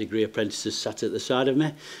one of our degree apprentices sat at the side of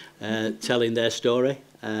me, telling their story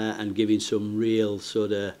and giving some real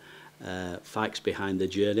sort of facts behind the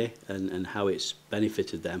journey and how it's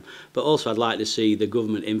benefited them. But also I'd like to see the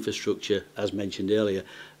government infrastructure, as mentioned earlier,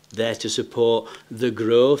 there to support the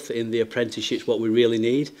growth in the apprenticeships, what we really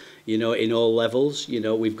need, you know, in all levels. You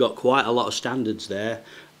know, we've got quite a lot of standards there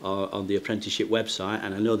on the apprenticeship website,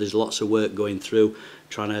 and I know there's lots of work going through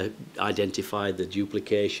trying to identify the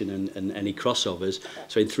duplication and any crossovers.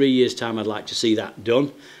 So in 3 years' time, I'd like to see that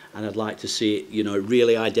done, and I'd like to see it, you know,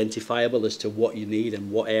 really identifiable as to what you need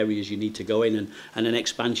and what areas you need to go in, and an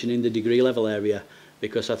expansion in the degree level area.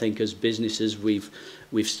 Because I think as businesses we've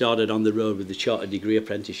started on the road with the chartered degree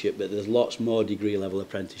apprenticeship, but there's lots more degree level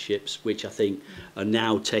apprenticeships which I think are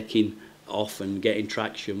now taking off and getting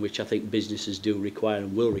traction, which I think businesses do require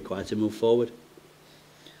and will require to move forward.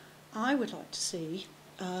 I would like to see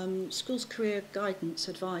schools career guidance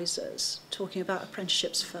advisors talking about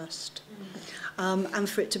apprenticeships first, and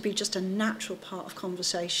for it to be just a natural part of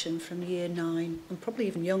conversation from year 9 and probably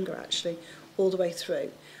even younger actually all the way through.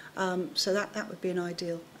 So that would be an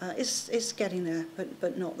ideal. It's getting there,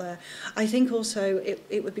 but not there. I think also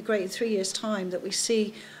it would be great in 3 years' time that we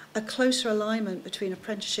see a closer alignment between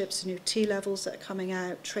apprenticeships and new T-levels that are coming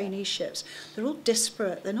out, traineeships. They're all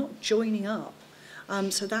disparate, they're not joining up.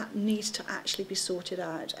 So that needs to actually be sorted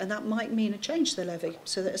out, and that might mean a change to the levy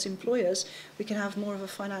so that as employers we can have more of a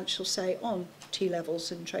financial say on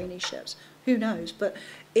T-levels and traineeships. Who knows, but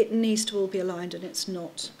it needs to all be aligned, and it's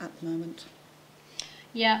not at the moment.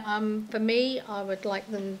 Yeah, for me, I would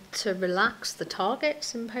like them to relax the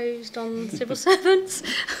targets imposed on civil servants,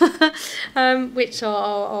 which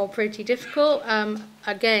are pretty difficult.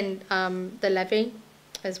 Again, the levy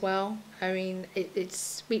as well. I mean,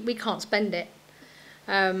 we can't spend it.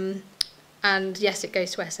 And yes, it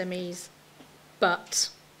goes to SMEs, but,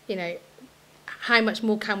 you know, how much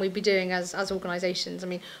more can we be doing as organisations? I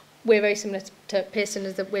mean, we're very similar to Pearson,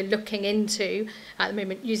 is that we're looking into at the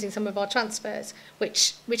moment using some of our transfers,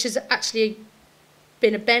 which has actually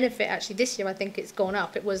been a benefit. Actually, this year I think it's gone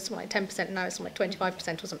up. It was like 10%, now it's like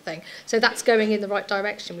 25% or something. So that's going in the right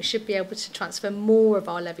direction. We should be able to transfer more of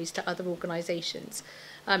our levies to other organisations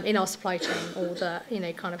in our supply chain, or that, you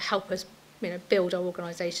know, kind of help us, you know, build our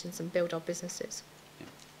organisations and build our businesses.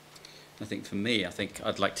 I think for me, I think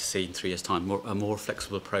I'd like to see in 3 years' time a more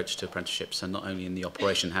flexible approach to apprenticeships, and not only in the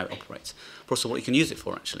operation, how it operates, but also what you can use it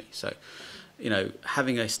for, actually. So, you know,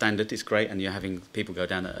 having a standard is great, and you're having people go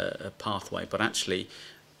down a pathway, but actually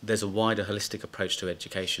there's a wider holistic approach to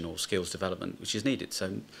education or skills development which is needed.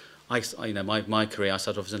 So, you know, my career, I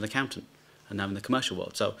started off as an accountant, and now in the commercial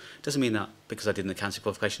world. So it doesn't mean that because I did an accounting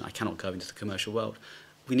qualification, I cannot go into the commercial world.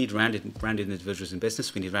 We need rounded individuals in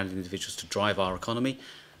business. We need rounded individuals to drive our economy.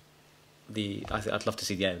 I'd love to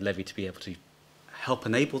see the levy to be able to help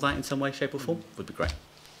enable that in some way, shape or form. Would be great.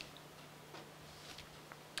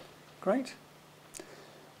 Great.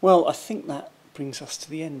 Well, I think that brings us to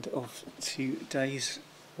the end of today's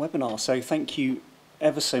webinar. So thank you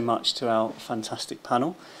ever so much to our fantastic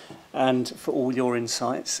panel, and for all your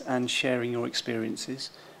insights and sharing your experiences.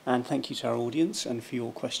 And thank you to our audience and for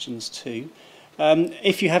your questions too.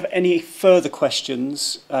 If you have any further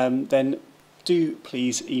questions, then do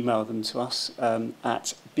please email them to us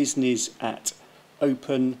at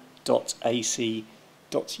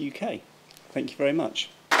business@open.ac.uk. Thank you very much.